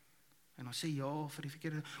 En ons sê ja vir die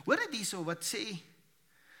verkeerde. Hoor dit hierso wat sê,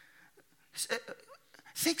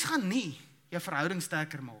 seks gaan nie jou verhouding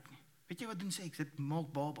sterker maak nie. Weet jy wat doen seks? Dit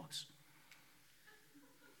maak babas.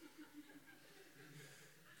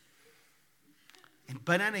 En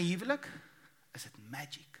binne 'n huwelik is dit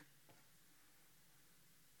magic.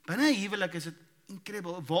 Binne 'n huwelik is dit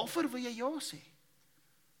incredible. Waarvoor wil jy ja sê?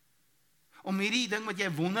 Om hierdie ding wat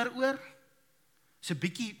jy wonder oor, so 'n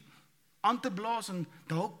bietjie aan te blaas en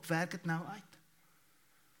dalk werk dit nou uit.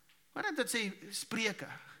 Wat dit sê Spreuke.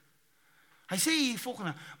 Hy sê hier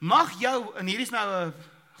volgende, mag jou, en hierdie is nou 'n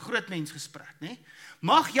groot mens gesprek, né?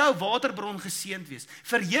 Mag jou waterbron geseënd wees.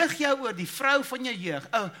 Verheug jou oor die vrou van jou jeug,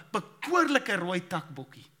 'n bekoorlike rooi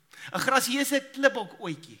takbokkie, 'n grasieuse klipbok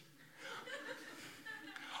oetjie.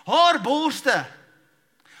 Haar borste,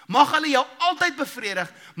 mag hulle jou altyd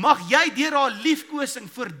bevredig, mag jy deur haar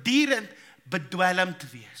liefkosing voortdurend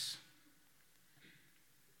bedwelmd wees.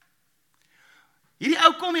 Hierdie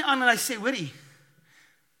ou kom hier aan en hy sê, hoorie,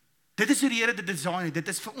 dit is hoe die Here dit design het, dit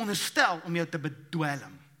is veronderstel om jou te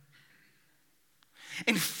bedwelm.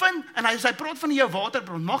 En hy praat van jou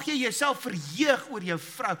waterbron, mag jy jouself verheug oor jou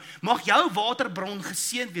vrou, mag jou waterbron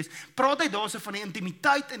geseënd wees. Praat hy daarso van die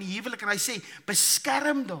intimiteit in die huwelik en hy sê,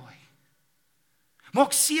 beskerm daai.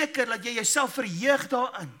 Maak seker dat jy jouself verheug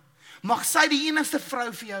daarin. Mag sy die enigste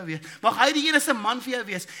vrou vir jou wees, mag hy die enigste man vir jou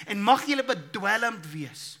wees, en mag julle bedwelmd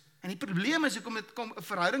wees. En die probleem is, hoekom dit kom 'n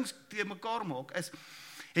verhoudings te mekaar maak, is,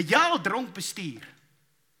 het jy al dronk bestuur?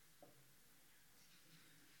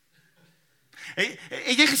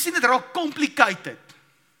 Het jy gesien dit raak complicated?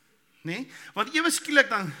 Nee? Want ewe skielik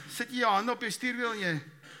dan sit jy jou hande op jou stuurwiel en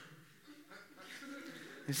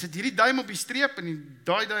jy sit hierdie duim op die streep en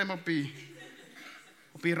daai duim op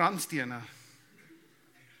op die randstene.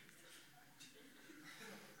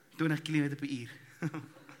 20 km/h.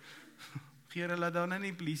 Here, laat daar nou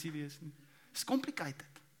nie polisie wees nie. Dis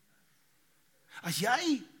complicated. As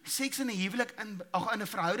jy seks in 'n huwelik in 'n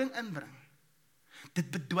verhouding inbring,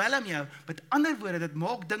 dit bedwelm jou, met ander woorde, dit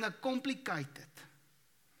maak dinge complicated.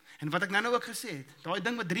 En wat ek nou ook gesê het, daai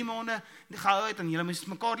ding wat 3 maande gehou het, en julle moes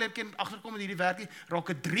mekaar leer ken, agterkom met hierdie werkie, raak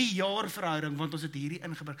 'n 3 jaar verhouding, want ons het hierdie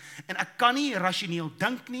ingebring. En ek kan nie rasioneel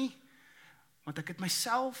dink nie, want ek het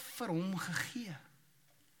myself vir hom gegee.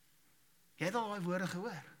 Jy het al daai woorde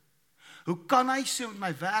gehoor. Hoe kan hy so met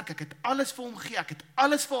my werk? Ek het alles vir hom gegee, ek het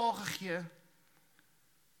alles vir haar gegee.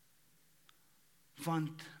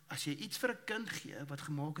 Want as jy iets vir 'n kind gee, wat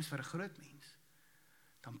gemaak is vir 'n groot mens,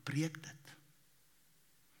 dan breek dit.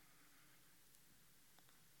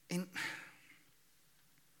 En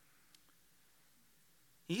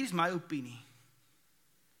hier is my opinie.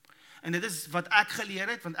 En dit is wat ek geleer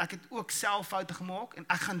het, want ek het ook self foute gemaak, en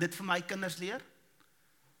ek gaan dit vir my kinders leer.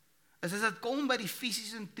 Is as dit kom by die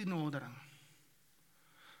fisiese toenadering,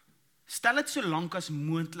 stel dit so lank as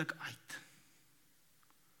moontlik uit.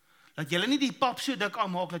 Dat julle nie die pap so dik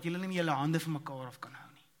aanmaak, dat julle nie julle hande van mekaar af kan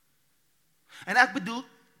hou nie. En ek bedoel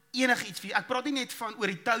enigiets vir, ek praat nie net van oor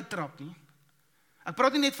die toutrap nie. Ek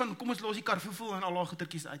praat nie net van, kom ons los die karfoefel en al die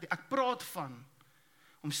goetertjies uit. Ek praat van,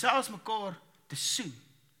 om selfs mekaar te soen.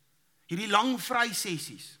 Hierdie lang vry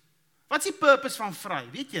sessies. Wat is die purpose van vry,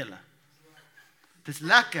 weet julle? Dit is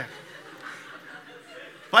lekker.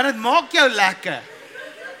 Want dit maak jou lekker.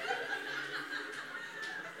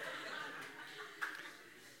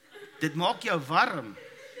 Dit maak jou warm.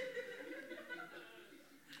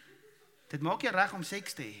 Dit maak jou reg om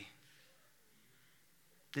seks te hê.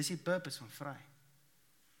 Dis die purpose van vry.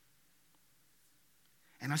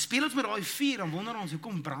 En dan speel ons met daai vuur, dan wonder ons,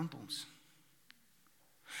 hoekom brand ons?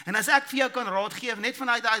 En as ek vir jou kan raad gee, net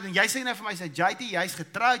vanuit uit, en jy sê nou vir my, sê, JT, jy's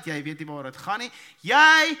getroud, jy weet nie waar dit gaan nie,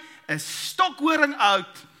 jy is stokhoring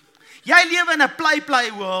oud, jy lewe in 'n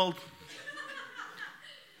play world,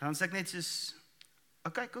 dan sê ek net soos,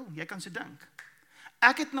 okay, cool, jy kan so dink.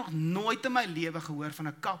 Ek het nog nooit in my lewe gehoor van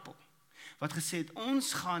 'n koppel, wat gesê het,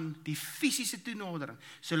 ons gaan die fisiese toenadering,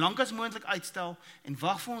 so lank as moontlik uitstel, en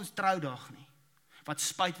wag vir ons troudag nie, wat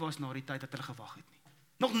spyt was na die tyd dat hulle gewag het nie.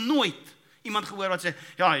 Nog nooit iemand gehoor wat sê,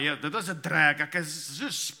 ja, dit was 'n drag, ek is so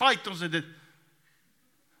spyt ons het dit.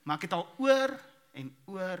 Maar ek het al oor en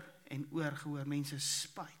oor gehoor, mense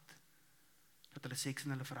spyt, dat hulle seks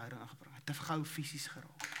in hulle verhouding aangebring het, te gou fisies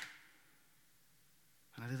geraak.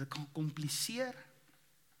 En dit kan kompliseer.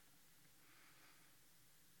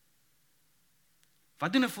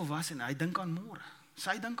 Wat doen 'n volwassene? Hy dink aan môre.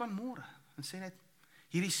 Sy dink aan môre. En sê net,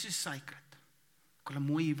 hierdie is so sacred. Ek wil 'n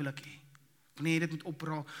mooi huwelik hê. Ek wil nie dit moet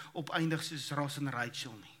opeindig soos Ross en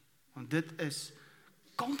Rachel nie. Want dit is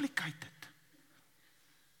complicated.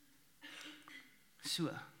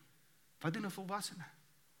 So, wat doen 'n volwassene?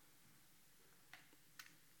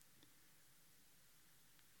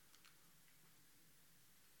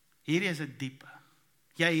 Hierdie is 'n diepe.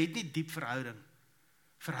 Jy het nie diep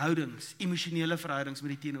verhoudings, emosionele verhoudings met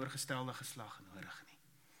die teenoorgestelde geslag nodig nie.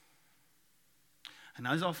 En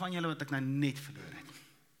nou is al van julle wat ek nou net verloor het.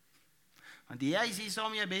 Want jy is hier saam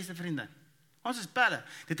met jou beste vriendin. Ons is pelle.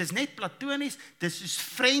 Dit is net platonies, dit is soos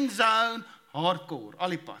friendzone, hardcore, al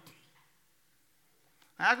die pad.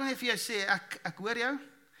 En ek wil net vir jou sê, ek hoor jou,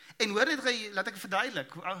 en hoor net, laat ek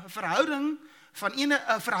verduidelik, 'n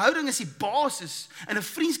verhouding is die basis, en 'n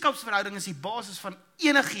vriendskapsverhouding is die basis van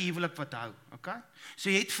enige huwelik wat hou, okay? So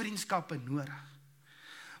jy het vriendskappe nodig.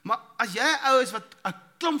 Maar as jy 'n ou is wat 'n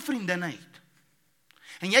klomp vriendinne het,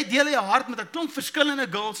 en jy deel jou hart met 'n klomp verskillende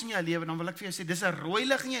girls in jou lewe, dan wil ek vir jou sê, dis 'n rooi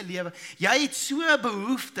lig in jou lewe. Jy het so 'n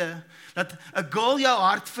behoefte dat 'n girl jou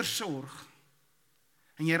hart versorg.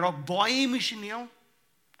 En jy raak baie emosioneel.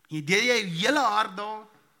 En jy deel jou hele hart daar.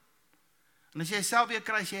 En as jy self weer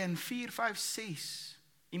kry, jy in 4, 5, 6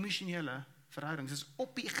 emosionele verhoudings. Dis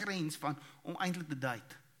op die grens van om eintlik te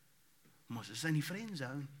date. Maar dis in die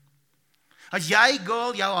friendzone. As jy,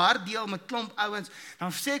 girl, jou hart deel met klomp ouens,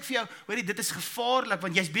 dan sê ek vir jou, hoorie, dit is gevaarlik,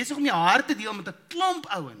 want jy's besig om jou hart te deel met 'n klomp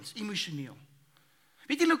ouens, emosioneel.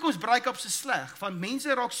 Weet jy hoekom ons break-ups so sleg? Want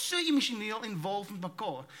mense raak so emosioneel involved met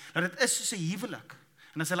mekaar, dat dit is soos 'n huwelik.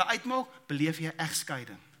 En as hulle uitmaak, beleef jy 'n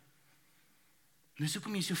egskeiding. En dis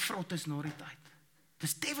hoekom jy so vrot is na die tyd.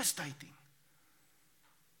 Dis devastating.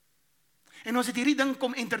 En ons het hierdie ding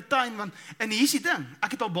kom entertain, want, en hier is die ding,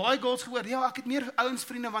 ek het al baie girls gehoor, ja, ek het meer ouens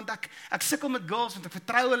vriende, want ek sukkel met girls, want ek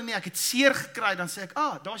vertrou hulle nie, ek het seer gekry, dan sê ek,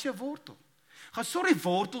 daar's jou wortel. Gaan sorry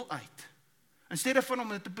wortel uit, in steede van om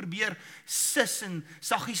dit te probeer sis en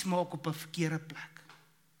saggies maak op 'n verkeerde plek.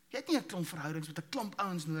 Jy het nie 'n klomp verhoudings met 'n klomp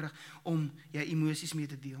ouens nodig om jou emosies mee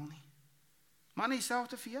te deel nie. Maar nie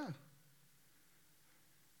dieselfde vir jou.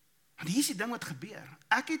 Want hier is die ding wat gebeur.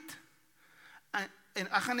 Ek het,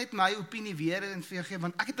 en ek gaan net my opinie weer en vir jou gee,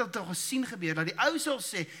 want ek het dit al gesien gebeur, dat die ou sal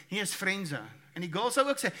sê, hier is friendzone. En die girl sal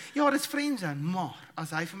ook sê, ja, dit is friendzone, maar as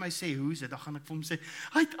hy vir my sê, hoe is dit, dan gaan ek vir hom sê,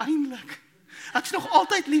 uiteindelik, ek is nog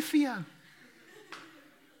altyd lief vir jou.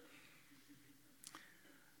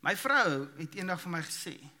 My vrou het eendag vir my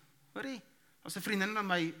gesê, hoorie, as 'n vriendin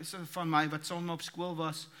van my wat saam op skool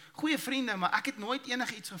was, goeie vriende, maar ek het nooit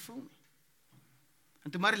enigiets gevoel nie.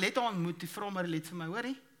 En toe Marilette haar ontmoet, die vra Marilette vir my,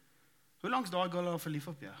 hoorie, hoe lank is daai girl al verlief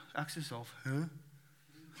op jou? Ek sê self,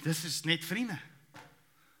 dis is net vriende.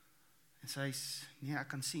 En sy sê, nee, ek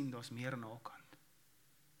kan sien, daar's meer aan haar kant.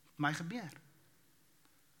 My gebeur.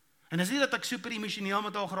 En dis nie dat ek super emosioneel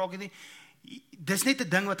met haar geraak het nie, dis net 'n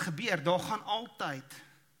ding wat gebeur, daar gaan altyd,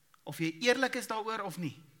 of jy eerlik is daaroor of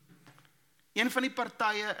nie. Een van die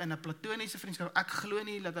partye in 'n platoniese vriendskap, ek glo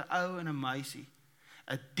nie dat 'n ou en 'n meisie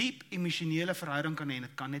 'n diep emosionele verhouding kan hê, en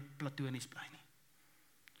dit kan net platonies bly nie.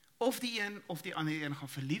 Of die een of die ander een gaan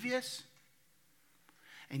verlief wees,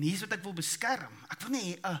 en hier is wat ek wil beskerm, ek wil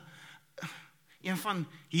nie een van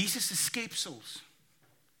Jesus se skepsels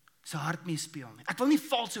sy hart mee speel nie. Ek wil nie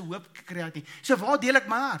valse hoop create nie. So waar deel ek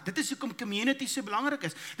my hart? Dit is hoekom community so belangrik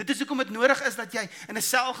is. Dit is hoekom dit nodig is dat jy in 'n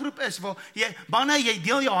selgroep is, waar jy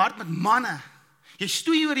deel jou hart met manne. Jy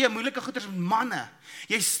stoei oor jou moeilike goeders met manne.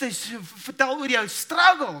 Jy vertel oor jou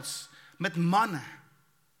struggles met manne.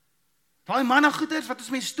 Daai manne goeders wat ons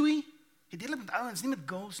mee stoei, jy deel dit met ouens, nie met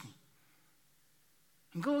girls nie.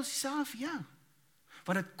 En girls is self vir jou.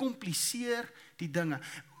 Want dit kompliseer die dinge.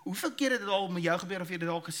 Hoeveel keer het dit al met jou gebeur, of jy dit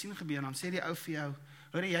al gesien gebeur, dan sê die ou vir jou,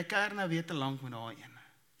 hoor jy kuier nou weer te lank met daai een.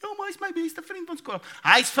 Ja, maar hy is my beste vriend van skool.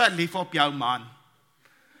 Hy is verlief op jou man.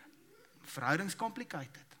 Verhoudings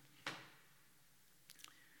complicated.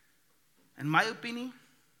 In my opinie,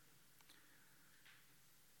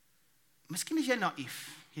 miskien is jy naïef,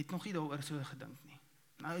 jy het nog nie daaroor so gedink nie.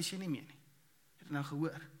 Nou is jy nie meer nie. Jy het nou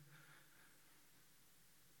gehoor.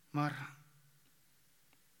 Maar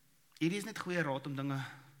hierdie is net goeie raad om dinge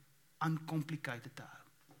uncomplicated te hou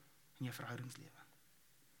in jou verhoudingslewe.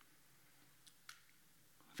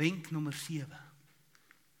 Wenk nommer 7.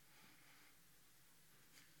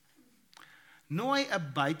 Nooi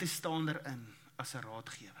 'n buitestander in as 'n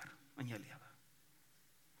raadgewer in jou lewe.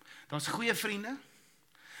 Daar's goeie vriende,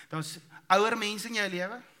 daar's ouer mense in jou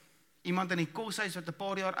lewe, iemand in die koshuis wat 'n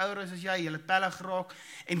paar jaar ouer is as jy het pelle geraak,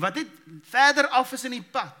 en wat het verder af is in die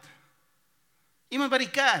pad. Iemand by die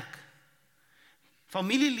kerk,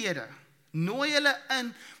 familielede, nooi hulle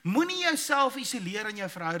in, moenie jouself isoleer in jou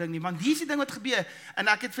verhouding nie, want hier is die ding wat gebeur, en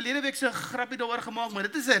ek het verlede week so 'n grappie daaroor gemaak, maar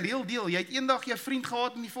dit is 'n real deal, jy het eendag jou vriend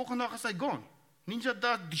gehad, en die volgende dag is hy gone. Ninja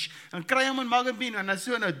dat, dan kry hom in Magabine, en dan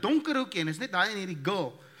so in 'n donker hoekie, en is net hy en hierdie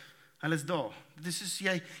girl, hulle is daar. Dit is soos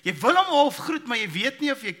jy wil hom half groet, maar jy weet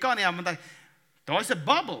nie of jy kan nie, want daar is 'n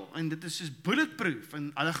bubble, en dit is soos bulletproof,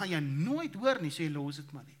 en hulle gaan jou nooit hoor nie, so jy los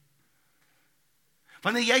dit maar nie.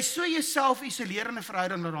 Wanneer jy so jouself isoleer in 'n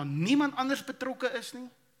verhouding, dat daar niemand anders betrokke is nie,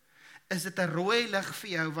 is dit 'n rooi lig vir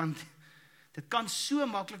jou, want dit kan so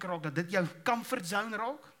maklik raak, dat dit jou comfort zone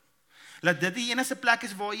raak, dat dit die enigste plek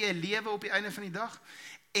is waar jy lewe op die einde van die dag,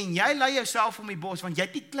 en jy lei jouself om die bos, want jy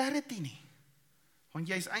het nie clarity nie, want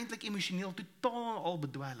jy is eintlik emosioneel totaal al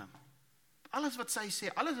bedwelm. Alles wat sy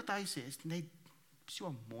sê, alles wat hy sê, is net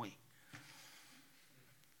so mooi.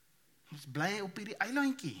 Ons bly op hierdie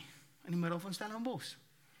eilandjie, in die middel van Stellenbosch.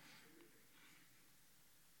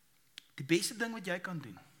 Die beste ding wat jy kan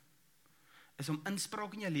doen, is om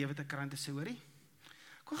inspraak in jou lewe te kry en te sê, hoorie,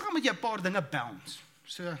 kom gaan met jou 'n paar dinge bounce.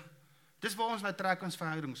 So, dis waar ons nou trek ons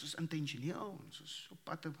verhoudings, ons intentioneel, ons is op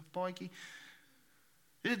pad op 'n paadjie.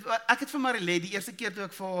 Ek het vir Marilette, die eerste keer toe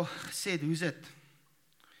ek vir haar gesê het, hoe is dit?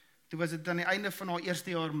 Toe was dit aan die einde van haar eerste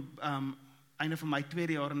jaar, einde van my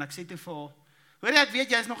tweede jaar, en ek sê toe vir haar, hoor jy, ek weet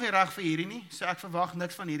jy is nog nie reg vir hierdie nie, so ek verwag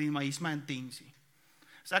niks van hierdie, maar hier is my intensie.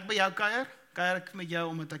 As ek by jou kuier ek met jou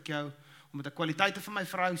omdat ek kwaliteite van my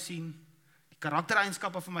vrou sien, die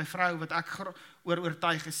karaktereienskappe van my vrou wat ek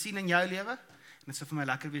oortuig gesien in jou lewe, en dit sal vir my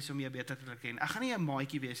lekker wees om jou beter te ken. Ek gaan nie 'n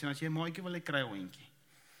maatjie wees, en as jy 'n maatjie wil, ek kry 'n hondjie.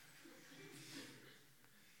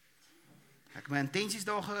 Ek het my intensies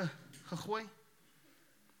daar gegooi,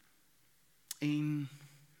 en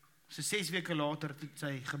so 6 weke later het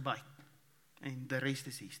sy gebyt. En the rest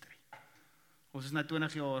is history. Ons is nou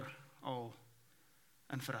 20 jaar al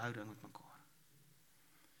in verhouding met mekaar.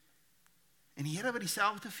 En die Here wat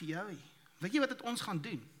dieselfde vir jou hê. Weet jy wat het ons gaan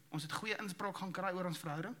doen? Ons het goeie inspraak gaan kry oor ons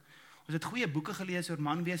verhouding. Ons het goeie boeke gelees oor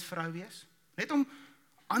man wees, vrou wees. Net om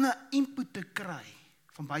ander input te kry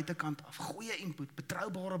van buitekant af, goeie input,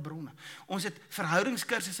 betroubare bronne. Ons het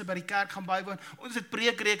verhoudingskursusse by die kerk gaan bywoon, ons het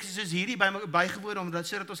preekreekse soos hierdie bygewoon,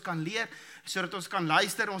 sodat ons kan leer, sodat ons kan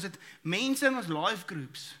luister, ons het mense in ons life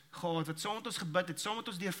groups gehad, wat saam met ons gebid het, saam met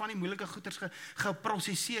ons deur van die moeilike goeders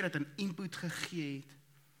geprosesseer het, en input gegee het.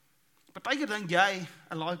 Partykeer dink jy,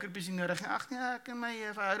 'n life group is nie nodig, ag nee, ek in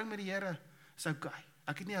my verhouding met die Here, is okay,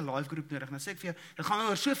 ek het nie 'n life group nodig, dan sê ek vir jou, dit gaan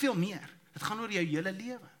oor soveel meer, dit gaan oor jou hele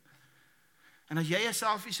lewe. En as jy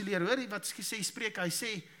jouself isoleer, hoor jy wat sê spreek, hy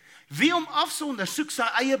sê, wie hom afsonder, soek sy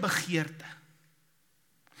eie begeerte.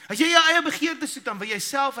 As jy jou eie begeerte soek, dan wil jy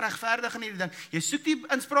self regverdig in hierdie ding. Jy soek die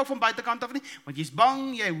inspraak van buitekant af nie, want jy's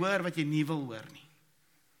bang, jy hoor wat jy nie wil hoor nie.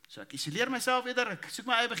 So ek isoleer myself eerder, ek soek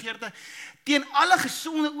my eie begeerte. Teen alle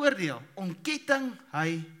gesonde oordeel, ontketting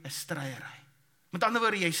hy 'n stryery. Met ander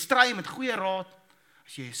woorde, jy stry met goeie raad,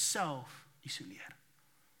 as jy jouself isoleer.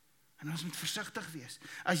 En ons moet versigtig wees.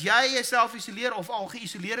 As jy jouself isoleer, of al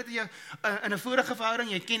geïsoleer het in 'n vorige verhouding,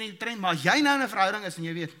 jy ken die trend, maar as jy nou in 'n verhouding is, en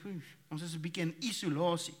jy weet, ons is 'n bietjie in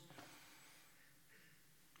isolasie,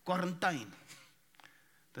 quarantaine,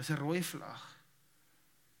 dis 'n rooi vlag.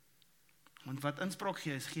 Want wat inspraak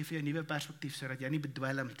gee, is gee vir jou 'n nuwe perspektief, sodat jy nie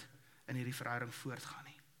bedwelmd in hierdie verhouding voortgaan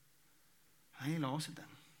nie. En die laaste ding,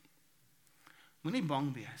 moenie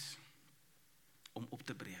bang wees om op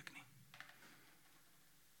te breek nie.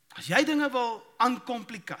 As jy dinge wil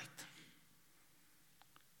uncomplicate,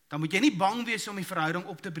 dan moet jy nie bang wees om die verhouding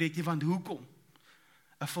op te breek nie, want hoekom?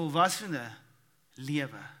 'n volwassene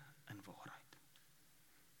lewe in waarheid.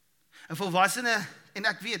 'n volwassene, en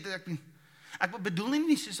ek weet, ek bedoel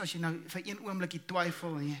nie soos as jy nou vir een oomblikie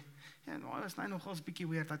twyfel, en jy, hy was nou nogals bietjie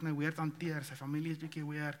weird, hy het my weird hanteer, sy familie is bietjie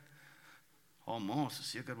weird, ma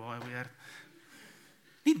is seker baie weird.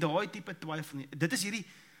 Nie daai tipe twyfel nie, dit is hierdie,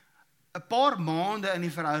 'n paar maande in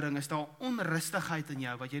die verhouding is daar onrustigheid in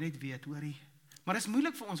jou, wat jy net weet, hoorie. Maar dit is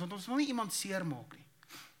moeilik vir ons, want ons wil nie iemand seermaak nie.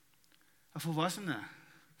 'n volwassene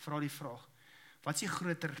vra die vraag, wat is die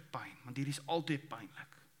groter pyn? Want hierdie is altyd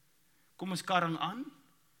pynlik. Kom ons karring aan,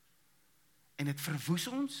 en dit verwoes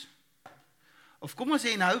ons, of kom ons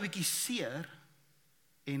sê nou 'n bietjie seer,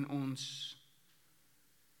 en ons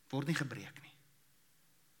word nie gebreek nie.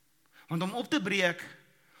 Want om op te breek,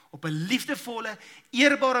 op 'n liefdevolle,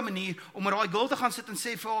 eerbare manier, om met daai girl te gaan sit en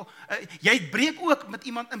sê vir haar, jy breek ook met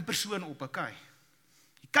iemand in persoon op, okay?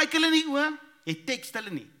 Jy kyk hulle in die oë, jy tekst hulle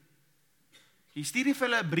nie. Jy stuur nie vir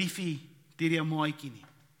hulle 'n briefie deur jou maatjie nie.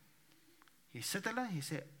 Jy sit hulle, jy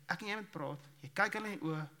sê, ek en jy moet praat, jy kyk hulle in die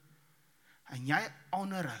oë, en jy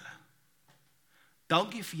honor hulle.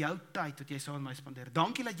 Dankie vir jou tyd wat jy saam met my spandeer.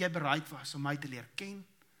 Dankie dat jy bereid was om my te leer ken.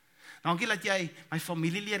 Dankie dat jy my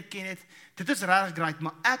familie leer ken het. Dit is regtig great,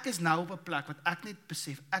 maar ek is nou op 'n plek wat ek net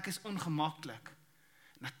besef, ek is ongemaklik.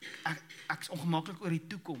 En ek is ongemaklik oor die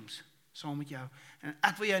toekoms saam met jou. En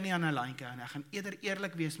ek wil jou nie aan 'n lyntjie hou nie. Ek gaan eerder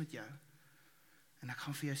eerlik wees met jou. En ek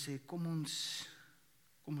gaan vir jou sê, kom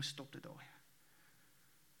ons stop dit daai.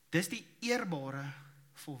 Dis die eerbare,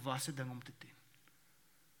 volwasse ding om te doen.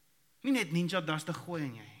 Nie net ninja das te gooi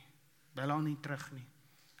en jy, bel haar nie terug nie.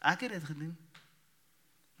 Ek het dit gedoen.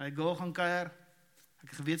 My girl gaan kuier, ek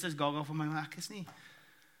het geweet sy is gaga vir my, maar ek is nie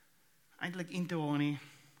eintlik into haar nie.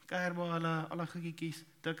 Kuier by alle goedjies,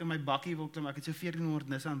 toe ek in my bakkie wil klim, ek het so 1400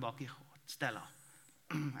 nisse aan bakkie gehad, Stella.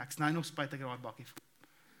 Ek sny nog spyt ek daai bakkie.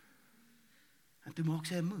 En toe maak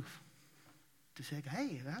sy 'n move. Toe sê ek,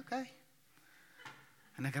 hey, okay.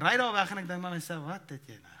 En ek ry daar weg en ek dink maar myself, wat het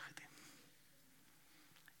jy nou gedoen?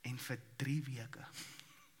 En vir 3 weke,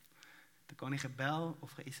 ek kon nie gebel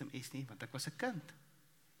of ge-SMS nie, want ek was 'n kind.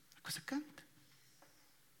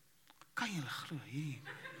 Kan jy hulle glo, hier?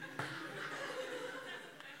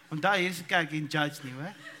 Want daar is 'n kerk en judge nie,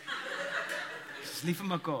 hoor? Dis lief vir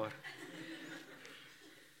mekaar.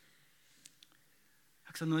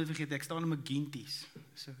 Ek sal nooit vergeet, ek staan in McGinty's,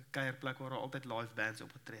 so 'n kuierplek waar daar altyd live bands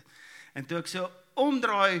opgetree het. En toe ek so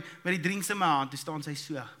omdraai met die drinks in my hand, toe staan sy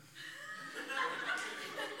so.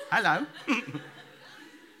 Hallo?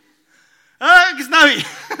 Ek is nou hier.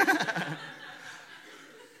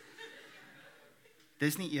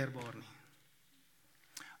 Dis nie eerbaar nie.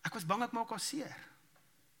 Ek was bang ek maak haar seer.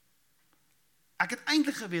 Ek het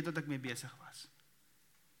eintlik geweet wat ek mee besig was.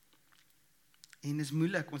 En dis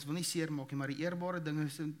moeilik, ons wil nie seer maak nie, maar die eerbare ding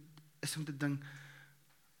is om te dink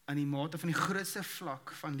aan die mate van die grootste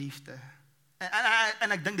vlak van liefde.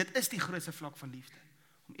 En ek dink dit is die grootste vlak van liefde,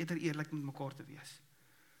 om eerlik met mekaar te wees.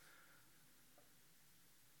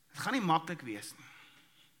 Het gaan nie maklik wees nie,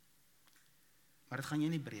 maar dit gaan jy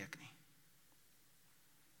nie breek nie.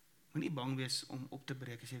 Moenie bang wees om op te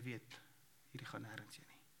breek as jy weet, hierdie gaan nêrens heen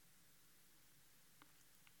nie.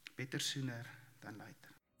 Better sooner than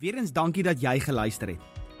later. Weerens dankie dat jy geluister het.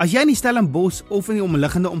 As jy in die Stellenbosch of in die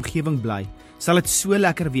omliggende omgewing bly, sal dit so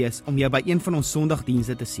lekker wees om jou by een van ons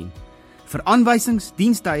Sondagdienste te sien. Vir aanwysings,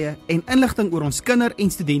 dienstye en inligting oor ons kinder- en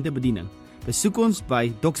studentebediening, besoek ons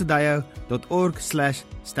by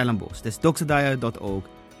doxadio.org/Stellenbosch. Dis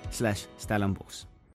doxadio.org/Stellenbosch.